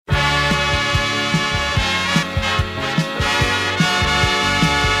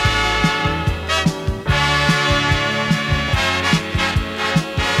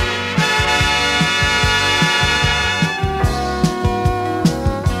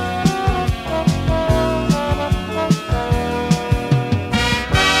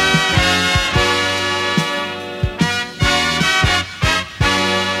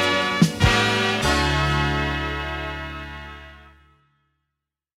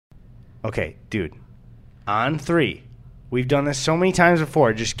Okay, dude. On 3. We've done this so many times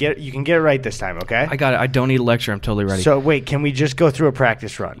before. You can get it right this time, okay? I got it. I don't need a lecture. I'm totally ready. So wait, can we just go through a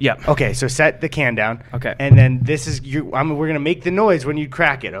practice run? Yeah. Okay, so set the can down. Okay. And then this is we're gonna make the noise when you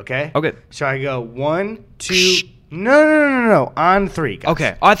crack it, okay? Okay. So I go 1, 2. No. On 3. Guys.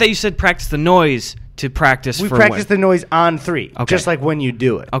 Okay. Oh, I thought you said practice the noise to practice. We practice the noise on 3, Okay. just like when you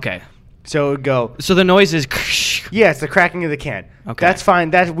do it. Okay. So it would go. So the noise is. Yeah, it's the cracking of the can. Okay. That's fine.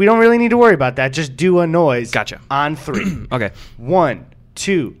 We don't really need to worry about that. Just do a noise. Gotcha. On 3. Okay. 1,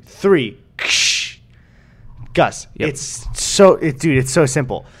 2, 3. Gus, Yep. it's so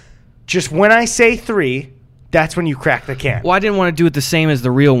simple. Just when I say 3, that's when you crack the can. Well, I didn't want to do it the same as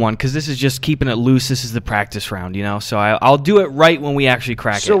the real one because this is just keeping it loose. This is the practice round, So I'll do it right when we actually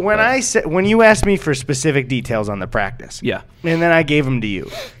crack it. So when you asked me for specific details on the practice, Yeah. and then I gave them to you,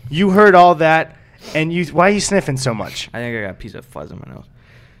 you heard all that, and why are you sniffing so much? I think I got a piece of fuzz in my nose.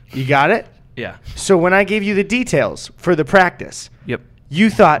 You got it? Yeah. So when I gave you the details for the practice, Yep. you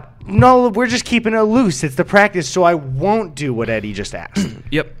thought, no, we're just keeping it loose. It's the practice, so I won't do what Eddie just asked.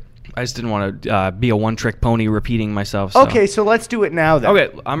 Yep. I just didn't want to be a one-trick pony repeating myself. So. Okay, so let's do it now then. Okay,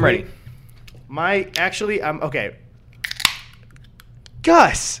 I'm ready. I'm okay.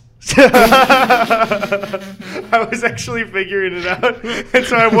 Gus. I was actually figuring it out, and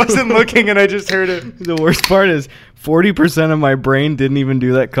so I wasn't looking, and I just heard it. The worst part is 40% of my brain didn't even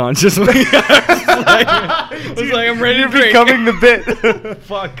do that consciously. I was like, I'm ready to drink. You're becoming the bit.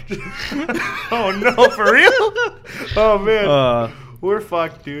 Fuck. Oh, no, for real? Oh, man. We're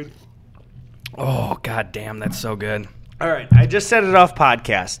fucked, dude. Oh, god damn, that's so good. All right, I just set it off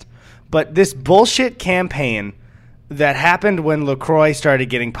podcast, but this bullshit campaign that happened when LaCroix started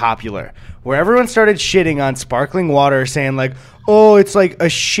getting popular, where everyone started shitting on sparkling water, saying like, oh, it's like a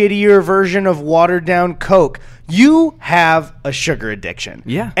shittier version of watered down Coke. You have a sugar addiction.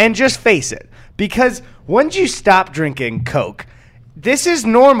 Yeah. And just face it, because once you stop drinking Coke, this is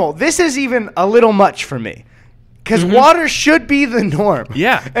normal. This is even a little much for me. Because water should be the norm.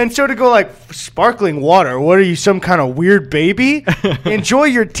 Yeah. And so to go like, sparkling water, what are you, some kind of weird baby? Enjoy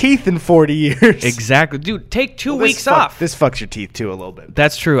your teeth in 40 years. Exactly. Dude, take 2 weeks off. This fucks your teeth too a little bit.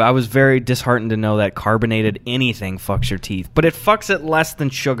 That's true. I was very disheartened to know that carbonated anything fucks your teeth. But it fucks it less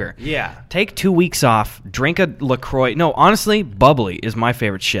than sugar. Yeah. Take 2 weeks off. Drink a LaCroix. No, honestly, bubbly is my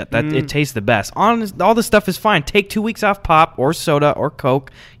favorite shit. It tastes the best. All this stuff is fine. Take 2 weeks off pop or soda or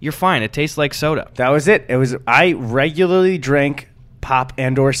Coke. You're fine. It tastes like soda. That was it. I regularly drank pop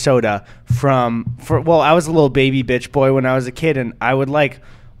and or soda I was a little baby bitch boy when I was a kid, and I would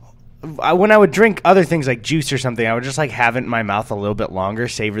when I would drink other things like juice or something, I would just like have it in my mouth a little bit longer,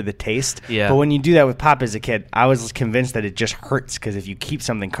 savor the taste. Yeah. But when you do that with pop as a kid, I was convinced that it just hurts, because if you keep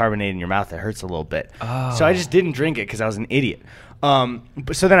something carbonated in your mouth, it hurts a little bit. Oh. So I just didn't drink it because I was an idiot.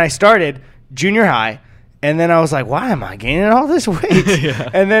 So then I started junior high, and then I was like, why am I gaining all this weight?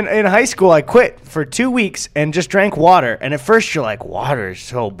 Yeah. And then in high school, I quit for 2 weeks and just drank water. And at first you're like, water is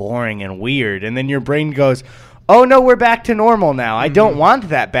so boring and weird. And then your brain goes, oh, no, we're back to normal now. I don't want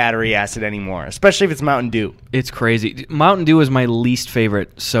that battery acid anymore, especially if it's Mountain Dew. It's crazy. Mountain Dew is my least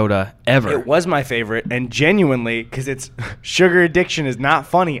favorite soda ever. It was my favorite, and genuinely, because it's sugar addiction is not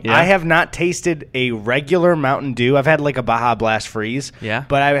funny. Yeah. I have not tasted a regular Mountain Dew. I've had like a Baja Blast Freeze. Yeah.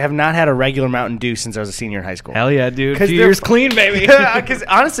 But I have not had a regular Mountain Dew since I was a senior in high school. Hell yeah, dude. 'Cause 2 they're- years clean, baby. Because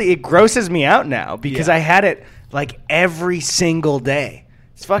honestly, it grosses me out now because I had it like every single day.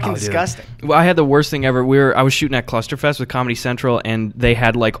 It's fucking disgusting. Well, I had the worst thing ever. I was shooting at Clusterfest with Comedy Central, and they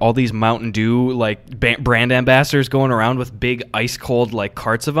had like all these Mountain Dew like brand ambassadors going around with big ice cold like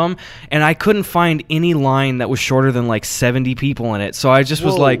carts of them, and I couldn't find any line that was shorter than like 70 people in it. So I just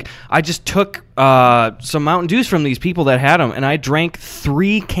was like, I just took some Mountain Dews from these people that had them, and I drank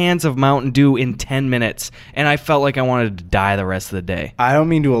 3 cans of Mountain Dew in 10 minutes, and I felt like I wanted to die the rest of the day. I don't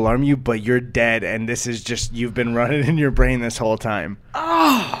mean to alarm you, but you're dead, and this is just, you've been running in your brain this whole time.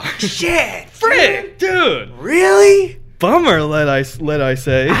 Oh shit, frick, dude! Really? Bummer, let I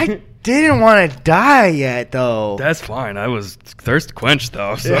say. I didn't want to die yet, though. That's fine. I was thirst quenched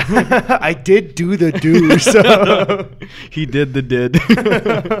though. So I did do the do. So he did the did.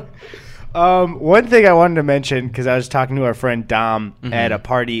 One thing I wanted to mention, because I was talking to our friend Dom at a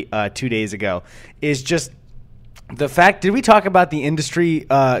party 2 days ago, is just the fact. Did we talk about the industry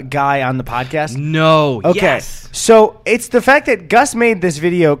guy on the podcast? No. Okay. Yes. So it's the fact that Gus made this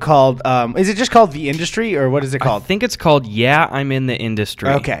video called. Is it just called The Industry, or what is it called? I think it's called Yeah, I'm in the Industry.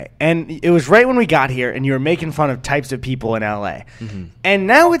 Okay. And it was right when we got here, and you were making fun of types of people in LA. And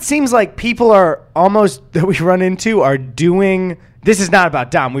now it seems like people are almost that we run into are doing. This is not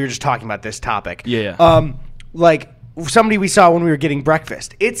about Dom. We were just talking about this topic. Yeah. Like somebody we saw when we were getting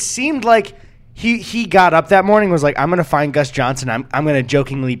breakfast. It seemed like he got up that morning and was like, I'm going to find Gus Johnson. I'm going to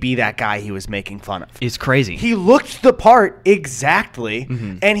jokingly be that guy he was making fun of. It's crazy. He looked the part exactly,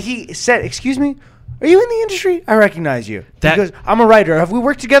 and he said, excuse me, are you in the industry? I recognize you. He goes, I'm a writer. Have we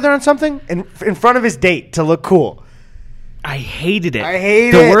worked together on something? In front of his date to look cool. I hated it. I hate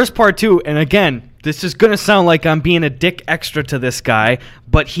it. The worst part, too, and again, this is going to sound like I'm being a dick extra to this guy,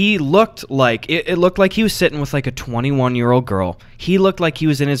 but he looked like, it looked like he was sitting with like a 21-year-old girl. He looked like he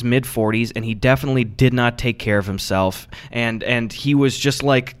was in his mid-40s, and he definitely did not take care of himself. And he was just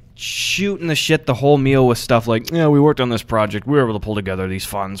like shooting the shit the whole meal with stuff like, yeah, we worked on this project. We were able to pull together these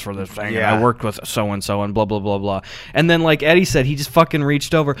funds for this thing. Yeah. And I worked with so-and-so and blah, blah, blah, blah. And then, like Eddie said, he just fucking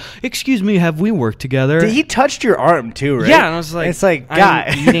reached over. Excuse me, have we worked together? He touched your arm too, right? Yeah, and I was like, it's like,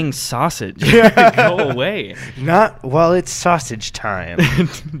 I'm eating sausage. Go away. It's sausage time.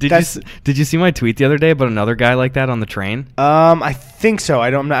 Did you see my tweet the other day about another guy like that on the train? I think so. I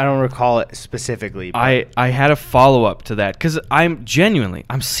don't recall it specifically. But I had a follow-up to that because I'm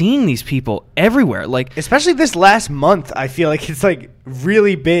seeing these people everywhere. Like, especially this last month, I feel like it's like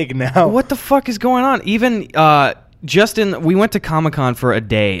really big now. What the fuck is going on? Even we went to Comic-Con for a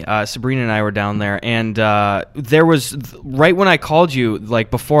day. Sabrina and I were down there, and there was, right when I called you, like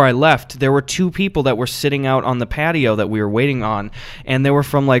before I left, there were two people that were sitting out on the patio that we were waiting on, and they were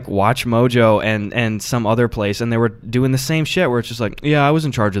from like Watch Mojo and some other place, and they were doing the same shit where it's just like, yeah, I was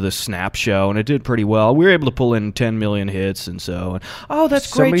in charge of this Snap show, and it did pretty well. We were able to pull in 10 million hits, and so, oh,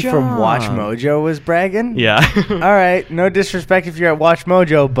 that's great job. Somebody from Watch Mojo was bragging? Yeah. All right, no disrespect if you're at Watch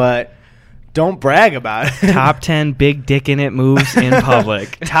Mojo, but don't brag about it. Top 10 big dick in it moves in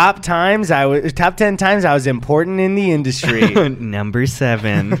public. Top 10 times I was important in the industry. Number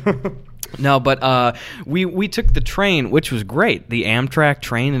 7. No, but we took the train, which was great. The Amtrak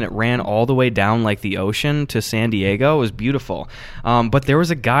train, and it ran all the way down like the ocean to San Diego. It was beautiful. But there was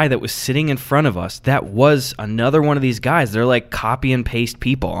a guy that was sitting in front of us that was another one of these guys. They're like copy and paste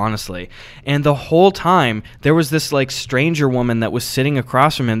people, honestly. And the whole time, there was this like stranger woman that was sitting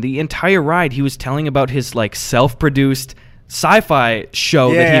across from him. The entire ride, he was telling about his like self-produced sci-fi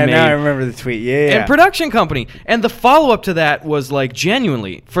show that he made. Yeah, I remember the tweet. Yeah. And production company. And the follow-up to that was like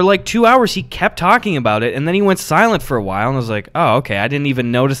genuinely, for like 2 hours, he kept talking about it, and then he went silent for a while, and I was like, oh, okay, I didn't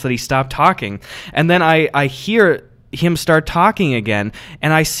even notice that he stopped talking. And then I hear him start talking again,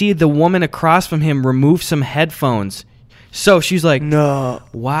 and I see the woman across from him remove some headphones. So she's like, no.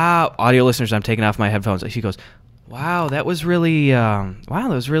 Wow. Audio listeners, I'm taking off my headphones. She goes, wow, that was really,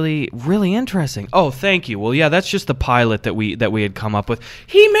 really interesting. Oh, thank you. Well, yeah, that's just the pilot that we had come up with.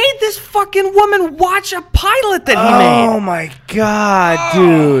 He made this fucking woman watch a pilot that he made. Oh my god,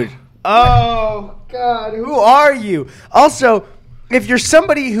 dude. Oh god, who are you? Also, if you're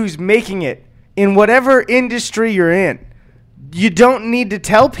somebody who's making it in whatever industry you're in, you don't need to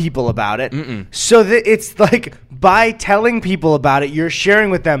tell people about it. So that it's like, by telling people about it, you're sharing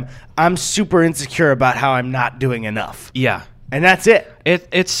with them, I'm super insecure about how I'm not doing enough. Yeah. And that's it.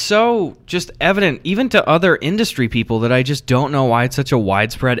 It's so just evident, even to other industry people, that I just don't know why it's such a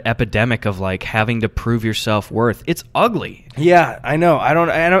widespread epidemic of like having to prove your self-worth. It's ugly. Yeah, I know. I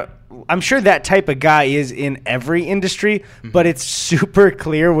don't. I'm sure that type of guy is in every industry, but it's super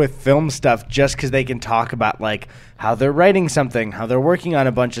clear with film stuff just because they can talk about like how they're writing something, how they're working on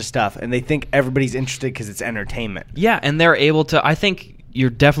a bunch of stuff, and they think everybody's interested because it's entertainment. Yeah, and they're able to, I think you're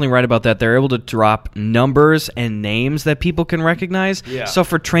definitely right about that. They're able to drop numbers and names that people can recognize. Yeah. So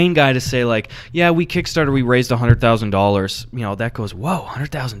for Train Guy to say like, yeah, we Kickstarter, we raised $100,000, you know, that goes, whoa,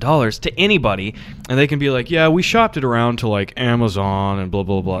 $100,000 to anybody. And they can be like, yeah, we shopped it around to like Amazon and blah,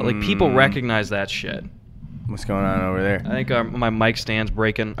 blah, blah. Like people recognize that shit. What's going on over there? I think my mic stand's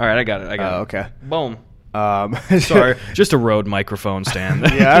breaking. All right, I got it. Okay. Boom. Sorry, just a Rode microphone stand.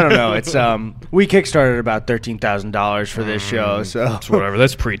 Yeah, I don't know. It's we kickstarted about $13,000 for this show, so it's whatever.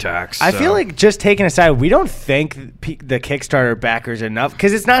 That's pre-tax. I feel like, just taking aside, we don't thank the Kickstarter backers enough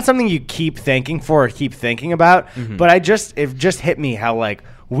because it's not something you keep thanking for or keep thinking about. But it just hit me how like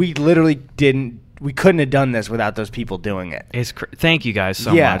we literally we couldn't have done this without those people doing it. Thank you guys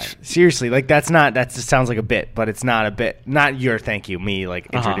so much. Seriously, like that just sounds like a bit, but it's not a bit. Not your thank you, me like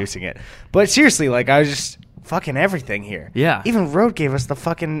introducing it. But seriously, like I was just fucking everything here. Yeah. Even Rode gave us the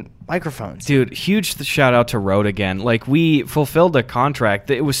fucking microphones. Dude, huge shout out to Rode again. Like we fulfilled a contract.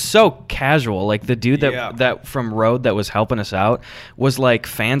 It was so casual. Like the dude that from Rode that was helping us out was like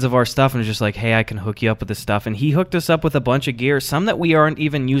fans of our stuff and was just like, hey, I can hook you up with this stuff. And he hooked us up with a bunch of gear, some that we aren't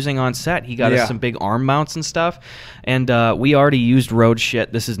even using on set. He got us some big arm mounts and stuff. And we already used Rode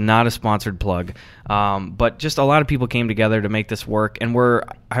shit. This is not a sponsored plug. But just a lot of people came together to make this work. And we're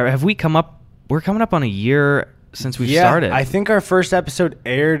coming up on a year since we've started. I think our first episode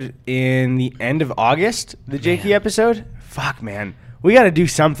aired in the end of August, the Jakey episode. Fuck, man. We got to do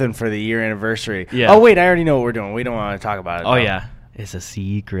something for the year anniversary. Yeah. Oh, wait, I already know what we're doing. We don't want to talk about it. Oh, yeah. It's a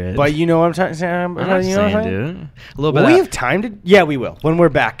secret. But you know what I'm saying? I'm saying, dude. A little bit. Will we have time to? Yeah, we will. When we're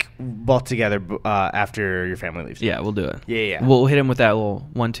back both together after your family leaves. Yeah, we'll do it. Yeah. We'll hit him with that little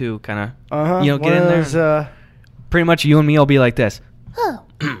 1-2 kind of. Get in those, there. Pretty much you and me will be like this.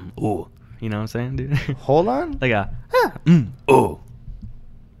 Ooh. You know what I'm saying, dude? Hold on. Like a. Ooh.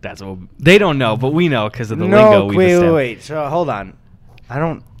 That's what they don't know, but we know because of the lingo we've established. Wait. So hold on. I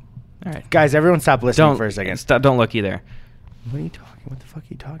don't. All right, guys, everyone, stop listening for a second. Don't look either. What are you talking? What the fuck are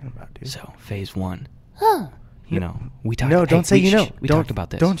you talking about, dude? So phase 1. You know, we talked. No, don't say you know. We talked about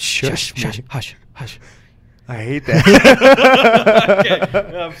this. Don't shush. Hush. I hate that.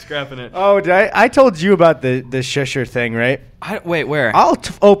 Okay, I'm scrapping it. Oh, I told you about the shusher thing, right? Wait, where? I'll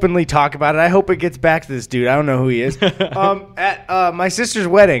openly talk about it. I hope it gets back to this dude. I don't know who he is. At my sister's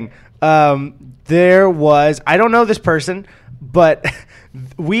wedding, there was, I don't know this person, but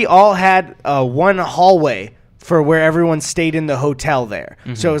we all had one hallway for where everyone stayed in the hotel there.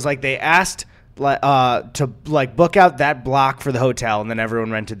 Mm-hmm. So it was like they asked to book out that block for the hotel, and then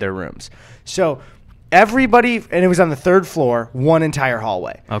everyone rented their rooms. So everybody, and it was on the 3rd floor, one entire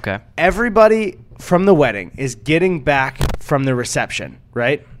hallway. Okay. Everybody from the wedding is getting back from the reception,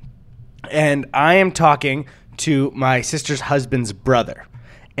 right? And I am talking to my sister's husband's brother.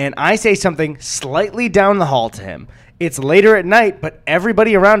 And I say something slightly down the hall to him. It's later at night, but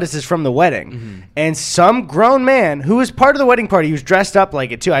everybody around us is from the wedding. Mm-hmm. And some grown man who was part of the wedding party, he was dressed up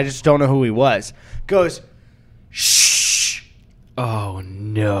like it too, I just don't know who he was, goes, shh. Oh,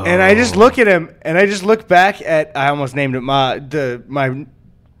 no. And I just look at him, and I just look back at, I almost named it my,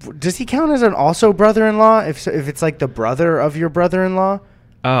 does he count as an also brother-in-law if it's like the brother of your brother-in-law?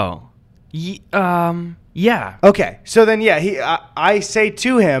 Oh. Yeah. Okay. So then, I say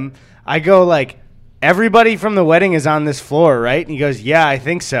to him, I go like, everybody from the wedding is on this floor, right? And he goes, yeah, I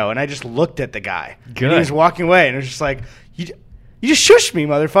think so. And I just looked at the guy. Good. And he was walking away, and it was just like, you just shushed me,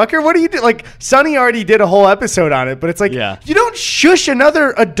 motherfucker. What do you do? Like, Sonny already did a whole episode on it, but it's like, you don't shush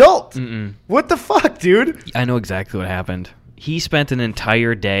another adult. Mm-mm. What the fuck, dude? I know exactly what happened. He spent an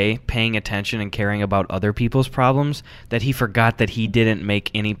entire day paying attention and caring about other people's problems that he forgot that he didn't make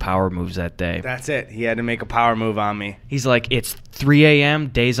any power moves that day. That's it. He had to make a power move on me. He's like, it's 3 a.m.,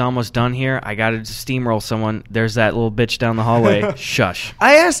 day's almost done here. I got to steamroll someone. There's that little bitch down the hallway. Shush.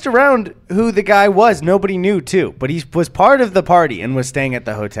 I asked around who the guy was. Nobody knew, too. But he was part of the party and was staying at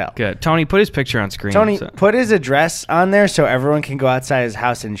the hotel. Good. Tony, put his picture on screen. Tony, put his address on there so everyone can go outside his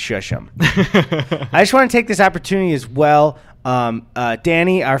house and shush him. I just want to take this opportunity as well.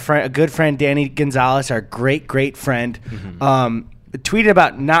 Danny, our friend, a good friend, Danny Gonzalez, our great friend, tweeted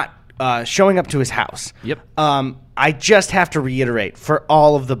about not showing up to his house. Yep. I just have to reiterate for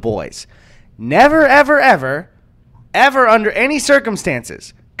all of the boys, never, ever under any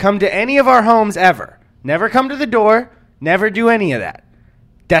circumstances come to any of our homes ever. Never come to the door. Never do any of that.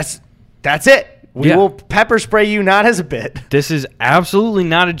 That's it. We will pepper spray you, not as a bit. This is absolutely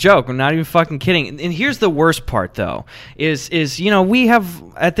not a joke. I'm not even fucking kidding. And here's the worst part, though, is we have,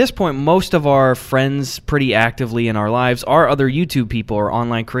 at this point, most of our friends pretty actively in our lives are other YouTube people or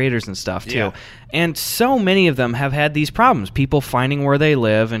online creators and stuff, too. Yeah. And so many of them have had these problems, people finding where they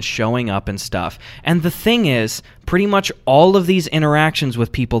live and showing up and stuff. And the thing is, pretty much all of these interactions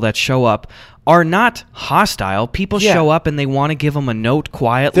with people that show up are not hostile. People show up and they want to give them a note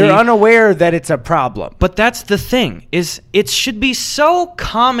quietly. They're unaware that it's a problem. But that's the thing, is it should be so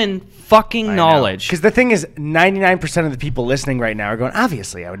common fucking knowledge. Because the thing is, 99% of the people listening right now are going,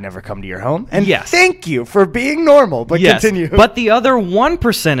 obviously, I would never come to your home. And thank you for being normal, but continue. But the other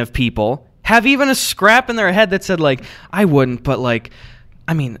 1% of people have even a scrap in their head that said, like, I wouldn't, but, like,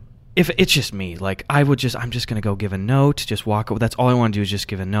 I mean, if it's just me, like, I'm just going to go give a note, just walk over. That's all I want to do is just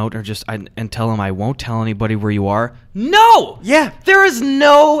give a note or and tell them I won't tell anybody where you are. No! Yeah. There is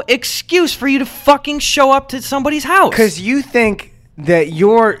no excuse for you to fucking show up to somebody's house. Because you think that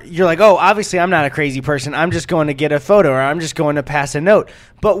you're like, oh, obviously I'm not a crazy person. I'm just going to get a photo or I'm just going to pass a note.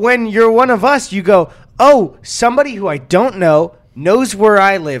 But when you're one of us, you go, oh, somebody who I don't know knows where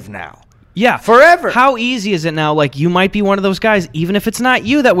I live now. Yeah. Forever. How easy is it now? Like, you might be one of those guys, even if it's not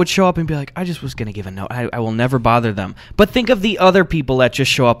you, that would show up and be like, I just was going to give a note. I will never bother them. But think of the other people that just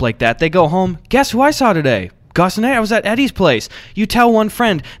show up like that. They go home. Guess who I saw today? Gus and I was at Eddy's place. You tell one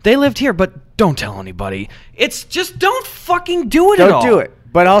friend. They lived here, but don't tell anybody. It's just don't fucking do it at all. Don't do it.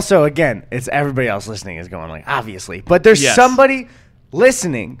 But also, again, it's everybody else listening is going like, obviously. But there's somebody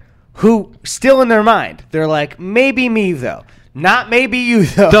listening who still in their mind, they're like, maybe me, though. Not maybe you,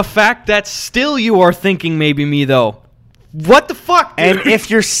 though. The fact that still you are thinking maybe me, though. What the fuck, dude? And if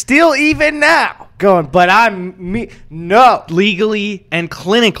you're still even now going, but I'm me, no. Legally and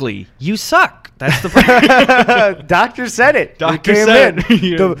clinically, you suck. That's the problem. Doctor said it. Doctor It came said in.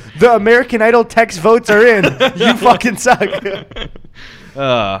 it. The American Idol text votes are in. You fucking suck.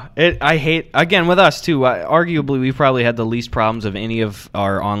 I hate, again, with us too, arguably we probably had the least problems of any of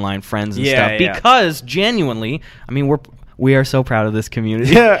our online friends and stuff because genuinely, I mean, we are so proud of this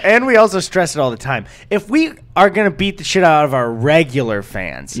community. Yeah, and we also stress it all the time. If we are going to beat the shit out of our regular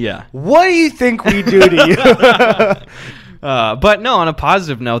fans, what do you think we do to you? But no, on a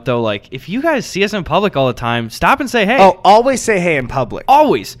positive note, though, like, if you guys see us in public all the time, stop and say hey. Oh, always say hey in public.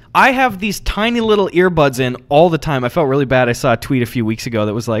 Always. I have these tiny little earbuds in all the time. I felt really bad. I saw a tweet a few weeks ago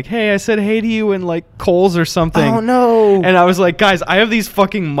that was like, hey, I said hey to you in, like, Kohl's or something. Oh, no. And I was like, guys, I have these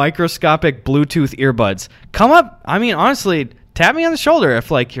fucking microscopic Bluetooth earbuds. Come up. I mean, honestly, tap me on the shoulder if,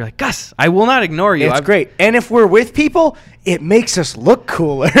 like, you're like, Gus, I will not ignore you. It's great. And if we're with people, it makes us look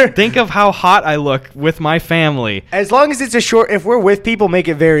cooler. Think of how hot I look with my family. As long as it's if we're with people, make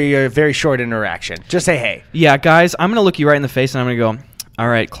it very short interaction. Just say hey. Yeah, guys, I'm going to look you right in the face and I'm going to go, all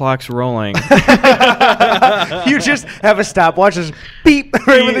right, clock's rolling. You just have a stopwatch, just beep,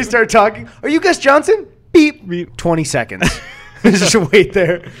 right when they start talking. Are you Gus Johnson? Beep. Beep. 20 seconds. Just wait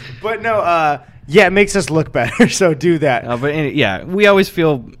there. But no, yeah, it makes us look better, so do that. But we always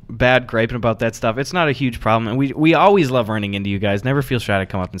feel bad griping about that stuff. It's not a huge problem, and we always love running into you guys. Never feel shy to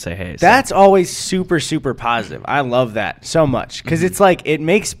come up and say hey. So. That's always super, super positive. I love that so much because it's like it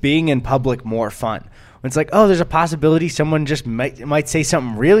makes being in public more fun. It's like, oh, there's a possibility someone just might say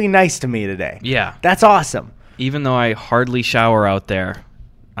something really nice to me today. Yeah. That's awesome. Even though I hardly shower out there,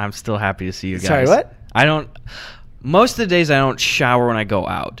 I'm still happy to see you guys. Sorry, what? Most of the days I don't shower when I go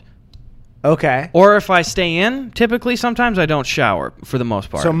out. Okay. Or if I stay in, typically sometimes I don't shower for the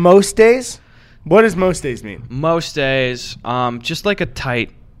most part. So most days? What does most days mean? Most days, just like a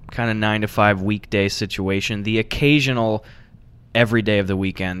tight kind of 9 to 5 weekday situation. The occasional every day of the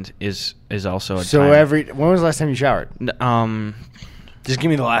weekend is also a so time. When was the last time you showered? Just give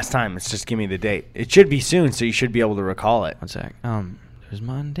me the last time. It's just give me the date. It should be soon, so you should be able to recall it. One sec. There's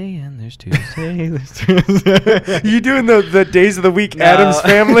Monday and there's Tuesday. You doing the days of the week Addams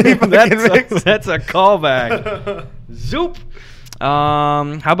Family? That's a callback. Zoop.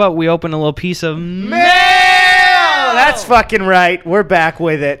 How about we open a little piece of mail? That's fucking right. We're back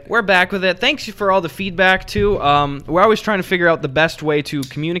with it. Thanks for all the feedback, too. We're always trying to figure out the best way to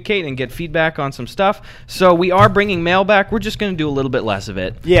communicate and get feedback on some stuff. So we are bringing mail back. We're just going to do a little bit less of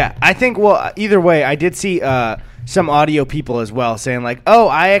it. Yeah, I think, well, either way, I did see some audio people as well saying like, oh,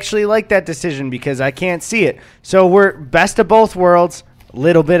 I actually like that decision because I can't see it. So we're best of both worlds.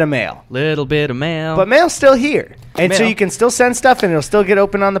 Little bit of mail. But mail's still here. And so you can still send stuff and it'll still get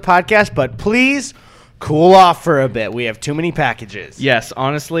open on the podcast. But please cool off for a bit. We have too many packages. Yes,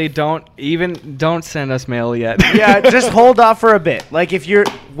 honestly, don't send us mail yet. Yeah, just hold off for a bit. Like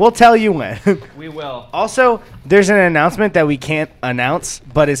we'll tell you when. We will. Also, there's an announcement that we can't announce,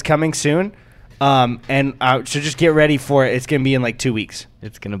 but is coming soon. So just get ready for it. It's going to be in like 2 weeks.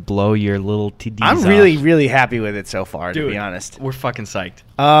 It's going to blow your little TDs I'm really, really happy with it so far, to be honest. We're fucking psyched.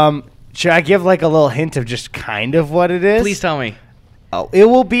 Should I give like a little hint of just kind of what it is? Please tell me. Oh, it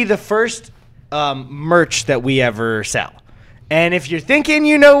will be the first merch that we ever sell. And if you're thinking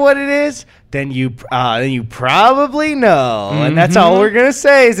you know what it is, then you probably know. Mm-hmm. And that's all we're going to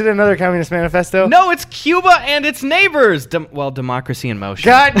say. Is it another Communist Manifesto? No, it's Cuba and its neighbors. Democracy in motion.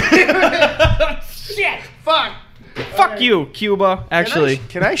 God damn it. Shit. Fuck. Fuck you, Cuba. Actually.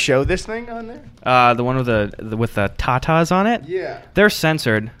 Can I show this thing on there? The one with the tatas on it? Yeah. They're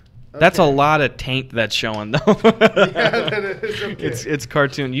censored. Okay. That's a lot of taint that's showing, though. Yeah, that is okay. It's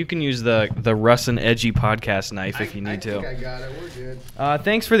cartoon. You can use the Russ and Edgy podcast knife if you need to. I think I got it. We're good.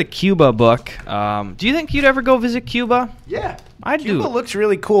 Thanks for the Cuba book. Do you think you'd ever go visit Cuba? Yeah. I do. Cuba looks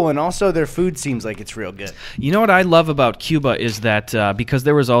really cool, and also their food seems like it's real good. You know what I love about Cuba is that because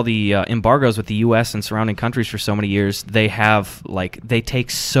there was all the embargoes with the U.S. and surrounding countries for so many years, they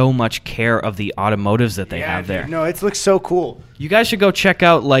take so much care of the automotives that they have there. No, it looks so cool. You guys should go check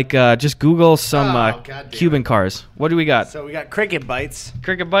out, just Google some Cuban cars. What do we got? So we got Cricket Bites.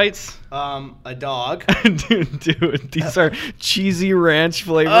 A dog. Dude, these are cheesy ranch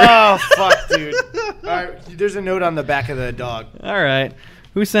flavor. Oh, fuck, dude. All right, there's a note on the back of the dog. All right.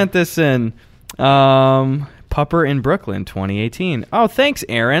 Who sent this in? Pupper in Brooklyn, 2018. Oh, thanks,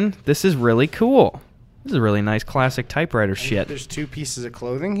 Aaron. This is really cool. This is a really nice classic typewriter shit. There's 2 pieces of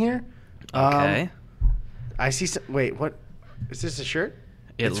clothing here. Okay. I see some... Wait, what? Is this a shirt?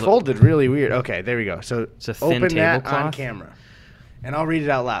 It's folded really weird. Okay, there we go. So it's a thin open that tablecloth on camera. and I'll read it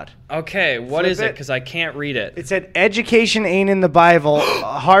out loud. Okay, what Flip is it? it. Because I can't read it. It said, education ain't in the Bible.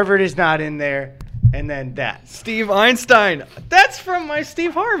 Harvard is not in there. And then that. Steve Einstein. That's from my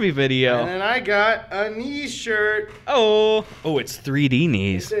Steve Harvey video. And then I got a knees shirt. Oh, it's 3D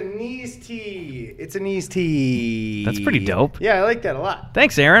knees. It's a knees tee. It's a knees tee. That's pretty dope. Yeah, I like that a lot.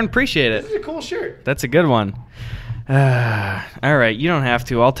 Thanks, Aaron. Appreciate it. This is a cool shirt. That's a good one. All right, you don't have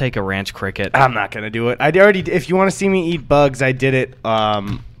to. I'll take a ranch cricket. I'm not going to do it. I already. If you want to see me eat bugs, I did it.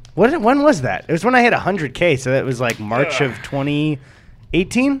 When was that? It was when I hit 100K, so that was like March of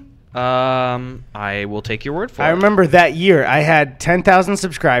 2018. I will take your word for it. I remember that year I had 10,000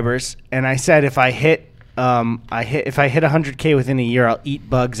 subscribers, and I said if I hit 100K within a year, I'll eat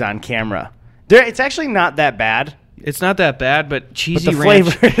bugs on camera. It's actually not that bad. It's not that bad, but cheesy the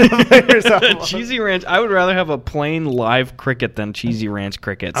ranch. flavor's awful. Cheesy ranch. I would rather have a plain live cricket than cheesy ranch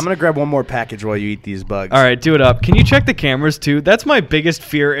crickets. I'm gonna grab one more package while you eat these bugs. All right, do it up. Can you check the cameras too? That's my biggest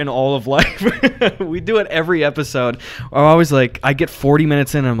fear in all of life. We do it every episode. I'm always like, I get 40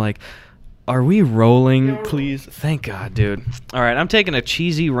 minutes in, and I'm like, are we rolling, please? Thank God, dude. All right, I'm taking a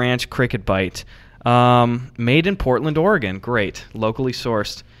cheesy ranch cricket bite. Made in Portland, Oregon. Great. Locally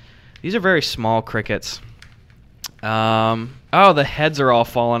sourced. These are very small crickets. The heads are all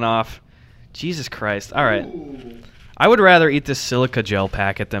falling off. Jesus Christ. All right. Ooh. I would rather eat this silica gel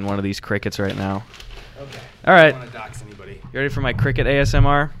packet than one of these crickets right now. Okay. All right. I don't want to dox anybody. You ready for my cricket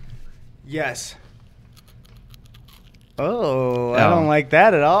ASMR? Yes. I don't like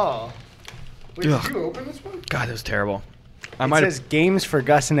that at all. Wait, did you open this one? God, that was terrible. It says games for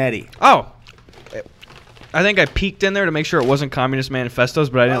Gus and Eddy. Oh. I think I peeked in there to make sure it wasn't Communist Manifestos,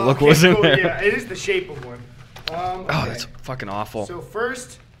 but I didn't look what was in there. Yeah, it is the shape of one. Oh, that's fucking awful. So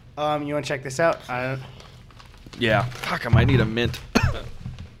first, you want to check this out? Yeah. Fuck, I might need a mint.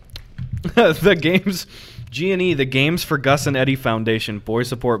 The games, G&E, the Games for Gus and Eddy Foundation. Boys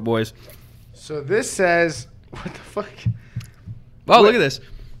support boys. So this says, what the fuck? Oh, look at this.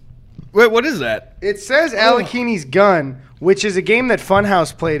 Wait, what is that? It says Alakini's Gun, which is a game that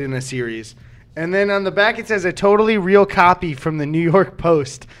Funhouse played in a series. And then on the back it says a totally real copy from the New York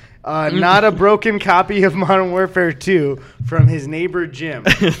Post. Not a broken copy of Modern Warfare 2 from his neighbor Jim.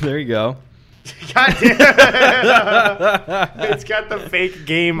 There you go. God damn. It's got the fake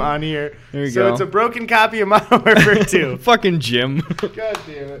game on here. There you so go. It's a broken copy of Modern Warfare 2. Fucking Jim. God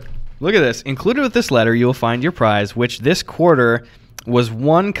damn it. Look at this. Included with this letter, you will find your prize, which this quarter was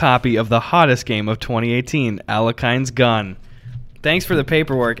one copy of the hottest game of 2018, Alakine's Gun. Thanks for the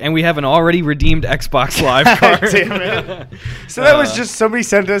paperwork, and we have an already redeemed Xbox Live card. Damn it. So that was just somebody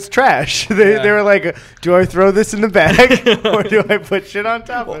sent us trash. They were like, do I throw this in the bag, or do I put shit on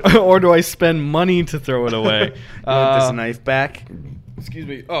top of it? Or do I spend money to throw it away? You want this knife back? Excuse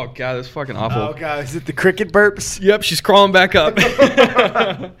me. Oh, God, that's fucking awful. Oh, God, is it the cricket burps? Yep, she's crawling back up.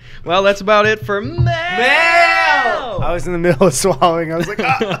 Well, that's about it for mail. I was in the middle of swallowing. I was like,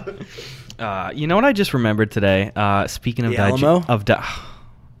 ah. You know what I just remembered today? Speaking of Alamo?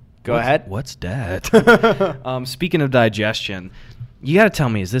 Go ahead. What's that? Speaking of digestion, you got to tell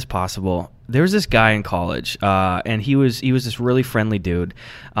me, is this possible? There was this guy in college, and he was this really friendly dude,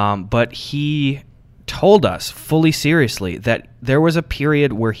 but he told us fully seriously that there was a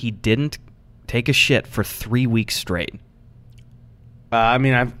period where he didn't take a shit for 3 weeks straight. I would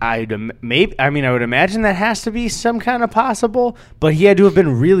imagine that has to be some kind of possible, but he had to have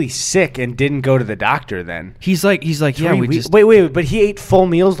been really sick and didn't go to the doctor then. He's like, yeah, we just wait, but he ate full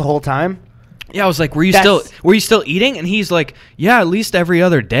meals the whole time? Yeah, I was like, were you still eating? And he's like, yeah, at least every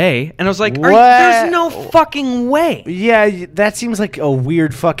other day. And I was like, What? There's no fucking way. Yeah, that seems like a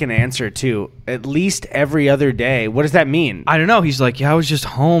weird fucking answer too. At least every other day. What does that mean? I don't know. He's like, yeah, I was just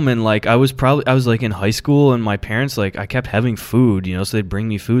home, and like I was like in high school, and my parents, like, I kept having food, so they'd bring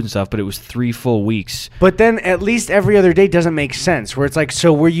me food and stuff, but it was 3 full weeks. But then at least every other day doesn't make sense, where it's like,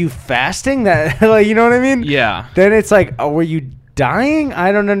 so were you fasting? That, like, you know what I mean? Yeah. Then it's like, oh, were you dying?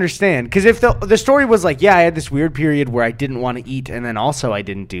 I don't understand. Because if the story was like, yeah, I had this weird period where I didn't want to eat, and then also I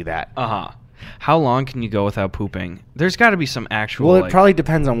didn't do that. How long can you go without pooping? There's got to be some actual. Well, it probably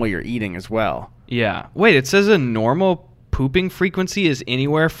depends on what you're eating as well. Yeah. Wait, it says a normal pooping frequency is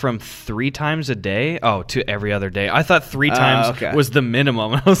anywhere from 3 times a day. Oh, to every other day. I thought 3 times was the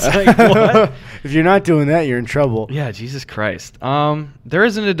minimum. I was like, what? If you're not doing that, you're in trouble. Yeah, Jesus Christ. There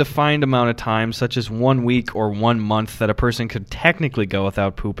isn't a defined amount of time, such as 1 week or 1 month, that a person could technically go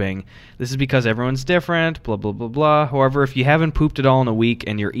without pooping. This is because everyone's different, blah, blah, blah, blah. However, if you haven't pooped at all in a week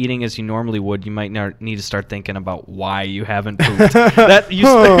and you're eating as you normally would, you might need to start thinking about why you haven't pooped.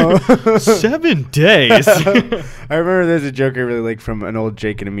 7 days. I remember there's a joke I really like from an old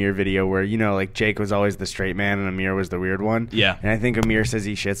Jake and Amir video where, you know, like Jake was always the straight man and Amir was the weird one. Yeah. And I think Amir says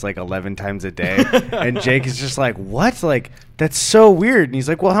he shits like 11 times a day. And Jake is just like, what? Like, that's so weird. And he's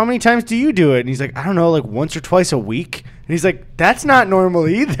like, well, how many times do you do it? And he's like, I don't know, like once or twice a week. And he's like, that's not normal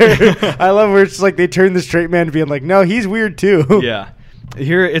either. I love where it's like they turn the straight man to being like, no, he's weird too. Yeah.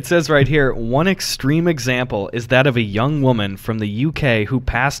 Here it says right here, one extreme example is that of a young woman from the UK who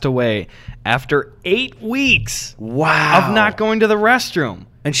passed away after 8 weeks Wow. of not going to the restroom.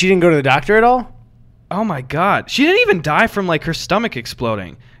 And she didn't go to the doctor at all? Oh my God. She didn't even die from like her stomach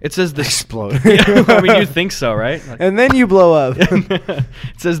exploding. It says the Explode. Yeah, I mean, you think so, right? Like, And then you blow up. it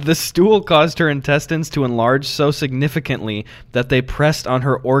says the stool caused her intestines to enlarge so significantly that they pressed on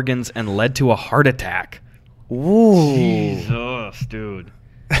her organs and led to a heart attack. Ooh. Jesus, dude.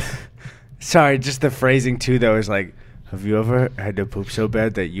 Sorry, just the phrasing too, though, is like, have you ever had to poop so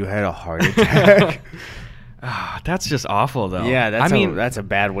bad that you had a heart attack? That's just awful, though. Yeah, I mean, that's a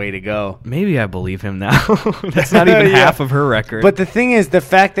bad way to go. maybe I believe him now. That's not even Yeah. half of her record. But the thing is, the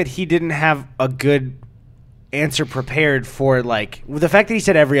fact that he didn't have a good answer prepared for, like, the fact that he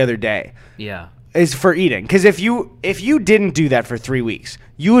said every other day yeah. is for eating. Because if you didn't do that for 3 weeks,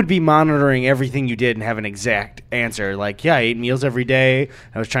 you would be monitoring everything you did and have an exact answer. Like, yeah, I ate meals every day.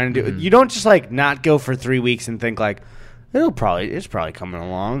 I was trying to do. You don't just like not go for 3 weeks and think like, it's probably coming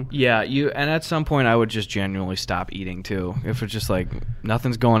along. Yeah, and at some point I would just genuinely stop eating too. If it's just like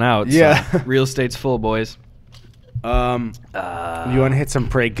nothing's going out. Yeah. So real estate's full, boys. You want to hit some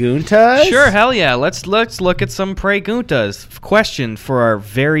preguntas? Sure, hell yeah. Let's look at some preguntas. Question for our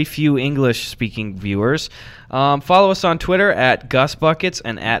very few English-speaking viewers. Follow us on Twitter at Gus Buckets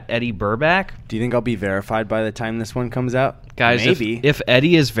and at Eddy Burback. Do you think I'll be verified by the time this one comes out? Guys, maybe. If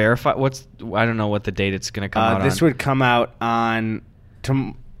Eddy is verified, I don't know what the date it's going to come out on. This would come out on,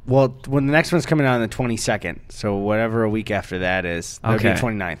 when the next one's coming out on the 22nd. So whatever a week after that is, that'll be the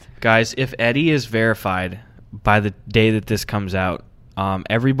 29th. Guys, if Eddy is verified by the day that this comes out,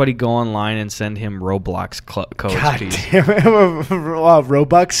 everybody go online and send him Roblox codes. God please. damn it.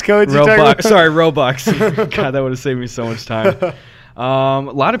 Robux codes? Robux. God, that would have saved me so much time. A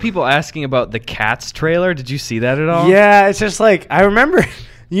lot of people asking about the Cats trailer. Did you see that at all? Yeah, it's just like, I remember,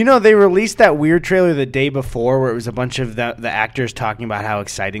 they released that weird trailer the day before where it was a bunch of the actors talking about how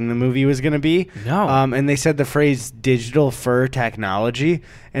exciting the movie was going to be. No. And they said the phrase digital fur technology.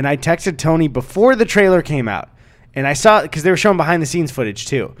 And I texted Tony before the trailer came out. And I saw, because they were showing behind the scenes footage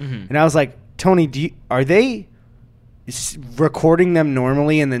too. Mm-hmm. And I was like, Tony, are they recording them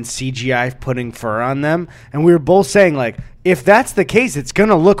normally and then CGI putting fur on them? And we were both saying, like, if that's the case, it's going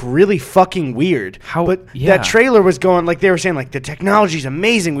to look really fucking weird. That trailer was going, like, they were saying, like, the technology's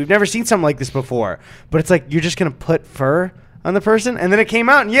amazing. We've never seen something like this before. But it's like, you're just going to put fur on the person? And then it came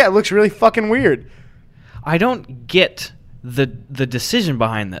out, and yeah, it looks really fucking weird. I don't get the decision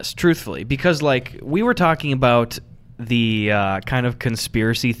behind this, truthfully, because, like, we were talking about the kind of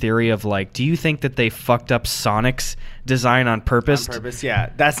conspiracy theory of, like, do you think that they fucked up Sonic's design on purpose? On purpose,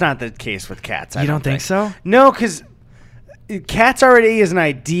 yeah. That's not the case with Cats. You don't think so? No, because Cats already is an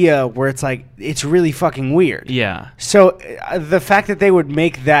idea where it's like, it's really fucking weird. Yeah. So the fact that they would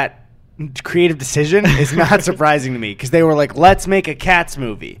make that creative decision is not surprising to me, because they were like, let's make a Cats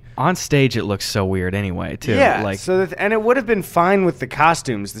movie. On stage, it looks so weird anyway, too. Yeah, like, and it would have been fine with the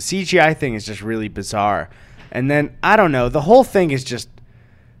costumes. The CGI thing is just really bizarre. And then, I don't know, the whole thing is just,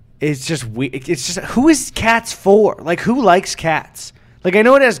 it's just weird. It's just, who is Cats for? Like, who likes Cats? Like, I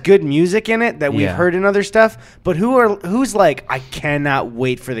know it has good music in it that we've heard in other stuff, but who's like, I cannot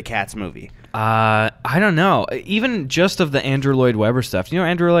wait for the Cats movie? I don't know. Even just of the Andrew Lloyd Webber stuff. You know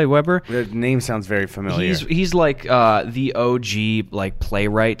Andrew Lloyd Webber? The name sounds very familiar. He's like the OG like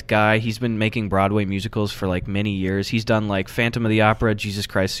playwright guy. He's been making Broadway musicals for like many years. He's done like Phantom of the Opera, Jesus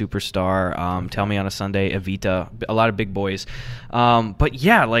Christ Superstar, Tell Me on a Sunday, Evita, a lot of big boys. But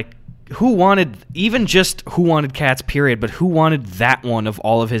yeah, like, who wanted Cats, period, but who wanted that one of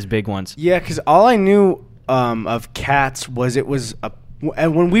all of his big ones? Yeah, because all I knew of Cats was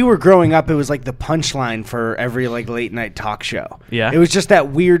and when we were growing up, it was like the punchline for every like late night talk show. Yeah. It was just that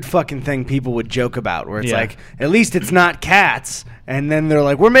weird fucking thing people would joke about where it's like, at least it's not Cats. And then they're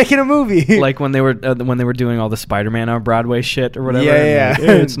like, we're making a movie. Like when they were doing all the Spider-Man on Broadway shit or whatever. Yeah. Like,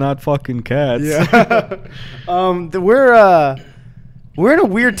 hey, it's not fucking Cats. Yeah. We're in a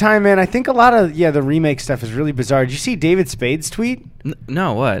weird time, man. I think a lot of the remake stuff is really bizarre. Did you see David Spade's tweet?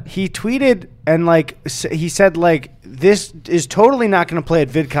 No, what? He tweeted and he said this is totally not going to play at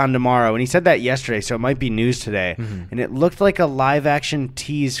VidCon tomorrow, and he said that yesterday, so it might be news today. Mm-hmm. And it looked like a live action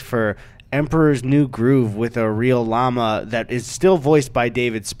tease for Emperor's New Groove with a real llama that is still voiced by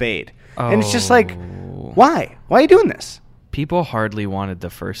David Spade. And it's just like, Why? Why are you doing this? People hardly wanted the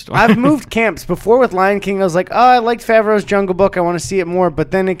first one. I've moved camps before with Lion King. I was like, oh, I liked Favreau's Jungle Book. I want to see it more.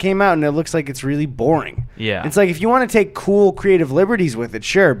 But then it came out, and it looks like it's really boring. Yeah. It's like, if you want to take cool creative liberties with it,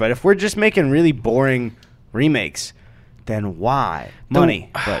 sure. But if we're just making really boring remakes, then why? Money.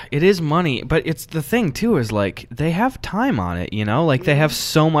 But it is money. But it's the thing, too, is like they have time on it, you know? Like they have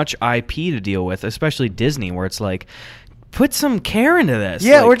so much IP to deal with, especially Disney, where it's like, put some care into this.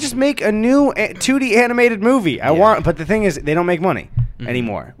 Yeah, like, or just make a new 2D animated movie. But the thing is, they don't make money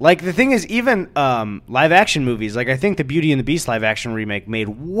anymore. Like, the thing is, even live action movies, like I think the Beauty and the Beast live action remake made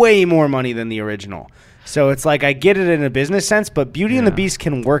way more money than the original. So it's like, I get it in a business sense, but Beauty and the Beast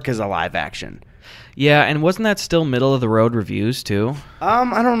can work as a live action. Yeah, and wasn't that still middle of the road reviews too? I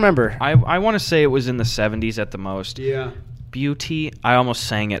don't remember. I want to say it was in the 70s at the most. Yeah. Beauty, I almost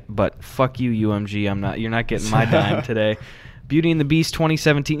sang it, but fuck you, UMG. You're not getting my dime today. Beauty and the Beast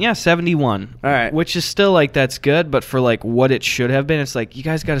 2017, yeah, 71. All right. Which is still like, that's good, but for like what it should have been, it's like you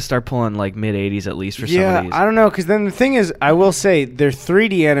guys got to start pulling like mid 80s at least for some of these. I don't know, because then the thing is, I will say their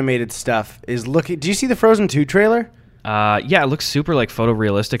 3D animated stuff is looking. Do you see the Frozen 2 trailer? Yeah, it looks super like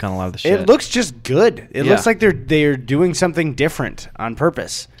photorealistic on a lot of the shit. It looks just good. It looks like they're doing something different on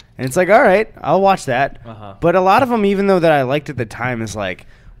purpose. And it's like, all right, I'll watch that. But a lot of them, even though that I liked at the time, is like,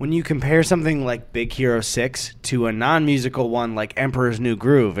 when you compare something like Big Hero 6 to a non-musical one like Emperor's New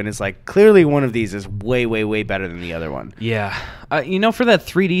Groove, and it's like, clearly one of these is way, way, way better than the other one. Yeah. You know, for that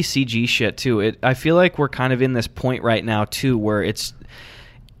 3D CG shit, too, I feel like we're kind of in this point right now, too, where it's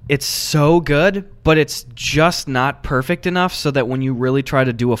so good, but it's just not perfect enough so that when you really try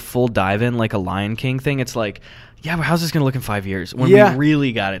to do a full dive in like a Lion King thing, it's like, yeah, but how's this going to look in 5 years when we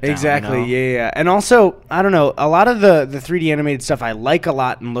really got it down? Exactly, you know? yeah. And also, I don't know, a lot of the 3D animated stuff I like a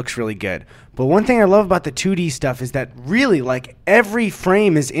lot and looks really good. But one thing I love about the 2D stuff is that really, like, every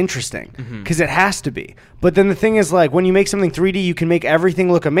frame is interesting because it has to be. But then the thing is, like, when you make something 3D, you can make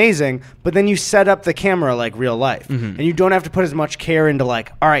everything look amazing, but then you set up the camera like real life. And you don't have to put as much care into,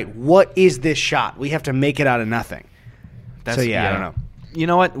 like, all right, what is this shot? We have to make it out of nothing. I don't know. You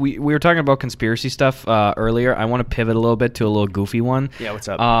know what? We were talking about conspiracy stuff earlier. I want to pivot a little bit to a little goofy one. Yeah, what's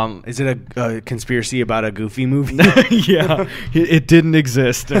up? Is it a conspiracy about a goofy movie? Yeah, it didn't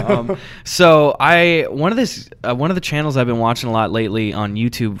exist. So one of the channels I've been watching a lot lately on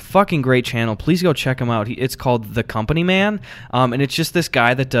YouTube, fucking great channel. Please go check him out. It's called The Company Man, and it's just this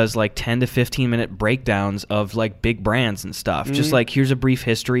guy that does like 10 to 15 minute breakdowns of like big brands and stuff. Just like, here's a brief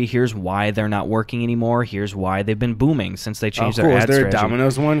history. Here's why they're not working anymore. Here's why they've been booming since they changed their ad strategy.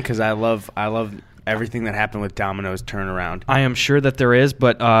 Domino's one, because I love everything that happened with Domino's turnaround. I am sure that there is,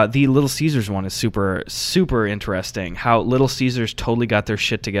 but the Little Caesars one is super, super interesting. How Little Caesars totally got their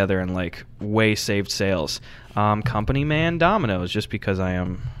shit together and like way saved sales. Company Man, Domino's, just because I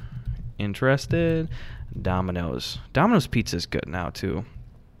am interested. Domino's pizza is good now too.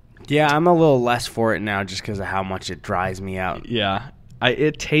 Yeah, I'm a little less for it now just because of how much it dries me out. Yeah.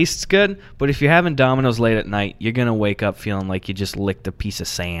 It tastes good, but if you're having Domino's late at night, you're going to wake up feeling like you just licked a piece of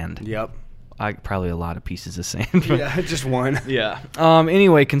sand. Yep. Probably a lot of pieces of sand. Yeah, just one. Yeah.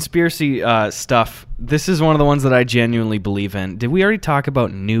 Anyway, conspiracy stuff. This is one of the ones that I genuinely believe in. Did we already talk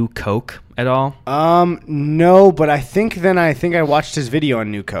about New Coke at all? No, but I think I watched his video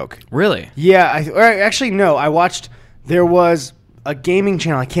on New Coke. Really? Yeah. I watched, there was a gaming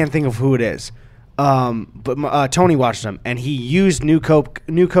channel. I can't think of who it is. But Tony watched them, and he used New Coke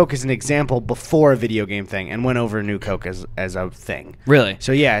as an example before a video game thing, and went over New Coke as a thing. Really?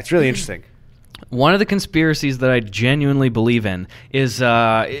 So yeah, it's really interesting. One of the conspiracies that I genuinely believe in is,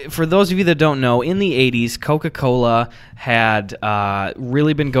 for those of you that don't know, in the 80s, Coca-Cola had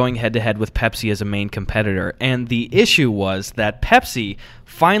really been going head-to-head with Pepsi as a main competitor, and the issue was that Pepsi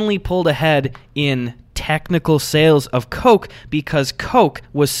finally pulled ahead in technical sales of Coke because Coke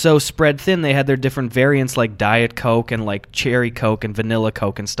was so spread thin. They had their different variants like Diet Coke and like Cherry Coke and Vanilla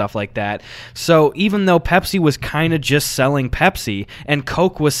Coke and stuff like that. So even though Pepsi was kind of just selling Pepsi and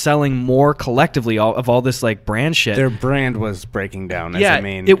Coke was selling more collectively of all this like brand shit, their brand was breaking down.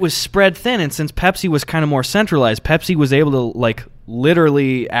 It was spread thin, and since Pepsi was kind of more centralized, Pepsi was able to like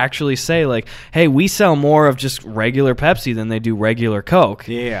literally actually say like, hey, we sell more of just regular Pepsi than they do regular Coke.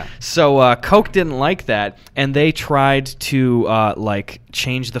 Yeah. So Coke didn't like that, and they tried to like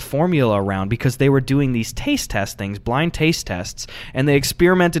change the formula around because they were doing these taste test things, blind taste tests, and they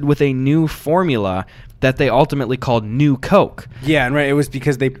experimented with a new formula that they ultimately called New Coke. Yeah, and right, it was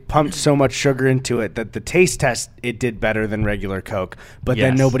because they pumped so much sugar into it that the taste test, it did better than regular Coke, but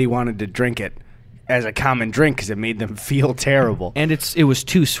then nobody wanted to drink it. as a common drink because it made them feel terrible. And it was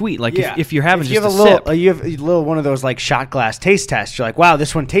too sweet. Like if you're having if you just have a sip. you have a little one of those like shot glass taste tests. You're like, wow,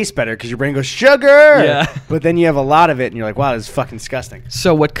 this one tastes better because your brain goes sugar. Yeah. But then you have a lot of it and you're like, wow, this is fucking disgusting.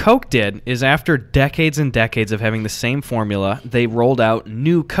 So what Coke did is after decades and decades of having the same formula, they rolled out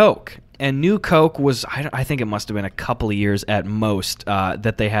New Coke. And New Coke was, I think it must have been a couple of years at most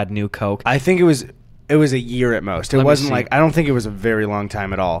that they had New Coke. I think it was a year at most. It wasn't like, I don't think it was a very long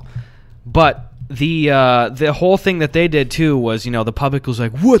time at all. But the whole thing that they did too was, the public was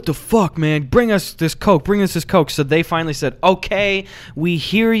like, what the fuck, man? Bring us this Coke. So they finally said, okay, we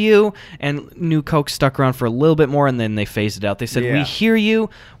hear you. And New Coke stuck around for a little bit more, and then they phased it out. They said, we hear you.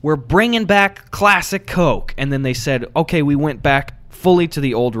 We're bringing back classic Coke. And then they said, okay, we went back fully to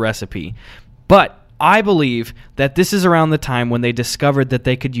the old recipe. But I believe that this is around the time when they discovered that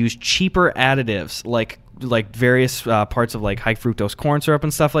they could use cheaper additives like various parts of like high fructose corn syrup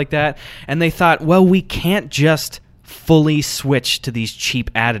and stuff like that. And they thought, well, we can't just fully switch to these cheap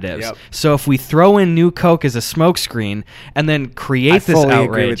additives. Yep. So if we throw in New Coke as a smokescreen and then create this outrage. I fully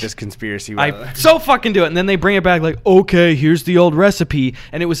agree with this conspiracy. I so fucking do it. And then they bring it back like, okay, here's the old recipe.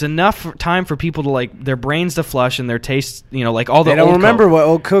 And it was enough time for people to like their brains to flush and their taste, like all the they don't old remember Coke. what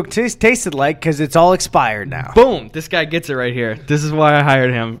old Coke tasted like because it's all expired now. Boom. This guy gets it right here. This is why I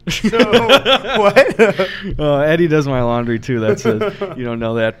hired him. So, what? Eddie does my laundry too. That's you don't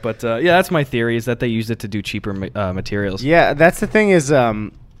know that. But that's my theory is that they used it to do cheaper materials. Yeah, that's the thing is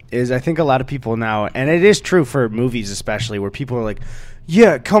I think a lot of people now, and it is true for movies especially, where people are like,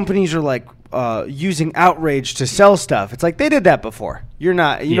 yeah, companies are like using outrage to sell stuff. It's like they did that before. You're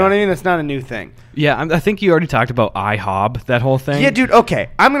not, you know what I mean? That's not a new thing. Yeah, I think you already talked about IHOB, that whole thing. Yeah, dude, okay.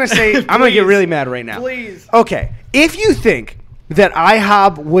 I'm going to say, I'm going to get really mad right now. Please. Okay, if you think that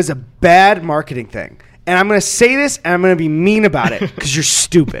IHOB was a bad marketing thing, and I'm going to say this and I'm going to be mean about it because you're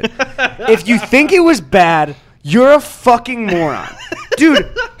stupid. If you think it was bad, you're a fucking moron.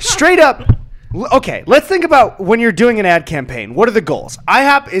 Dude, straight up. Okay, let's think about when you're doing an ad campaign. What are the goals?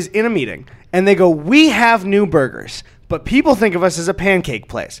 IHOP is in a meeting, and they go, we have new burgers, but people think of us as a pancake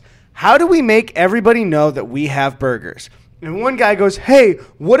place. How do we make everybody know that we have burgers? And one guy goes, hey,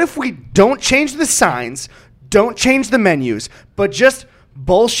 what if we don't change the signs, don't change the menus, but just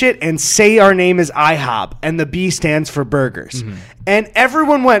bullshit and say our name is IHOP, and the B stands for burgers. Mm-hmm. And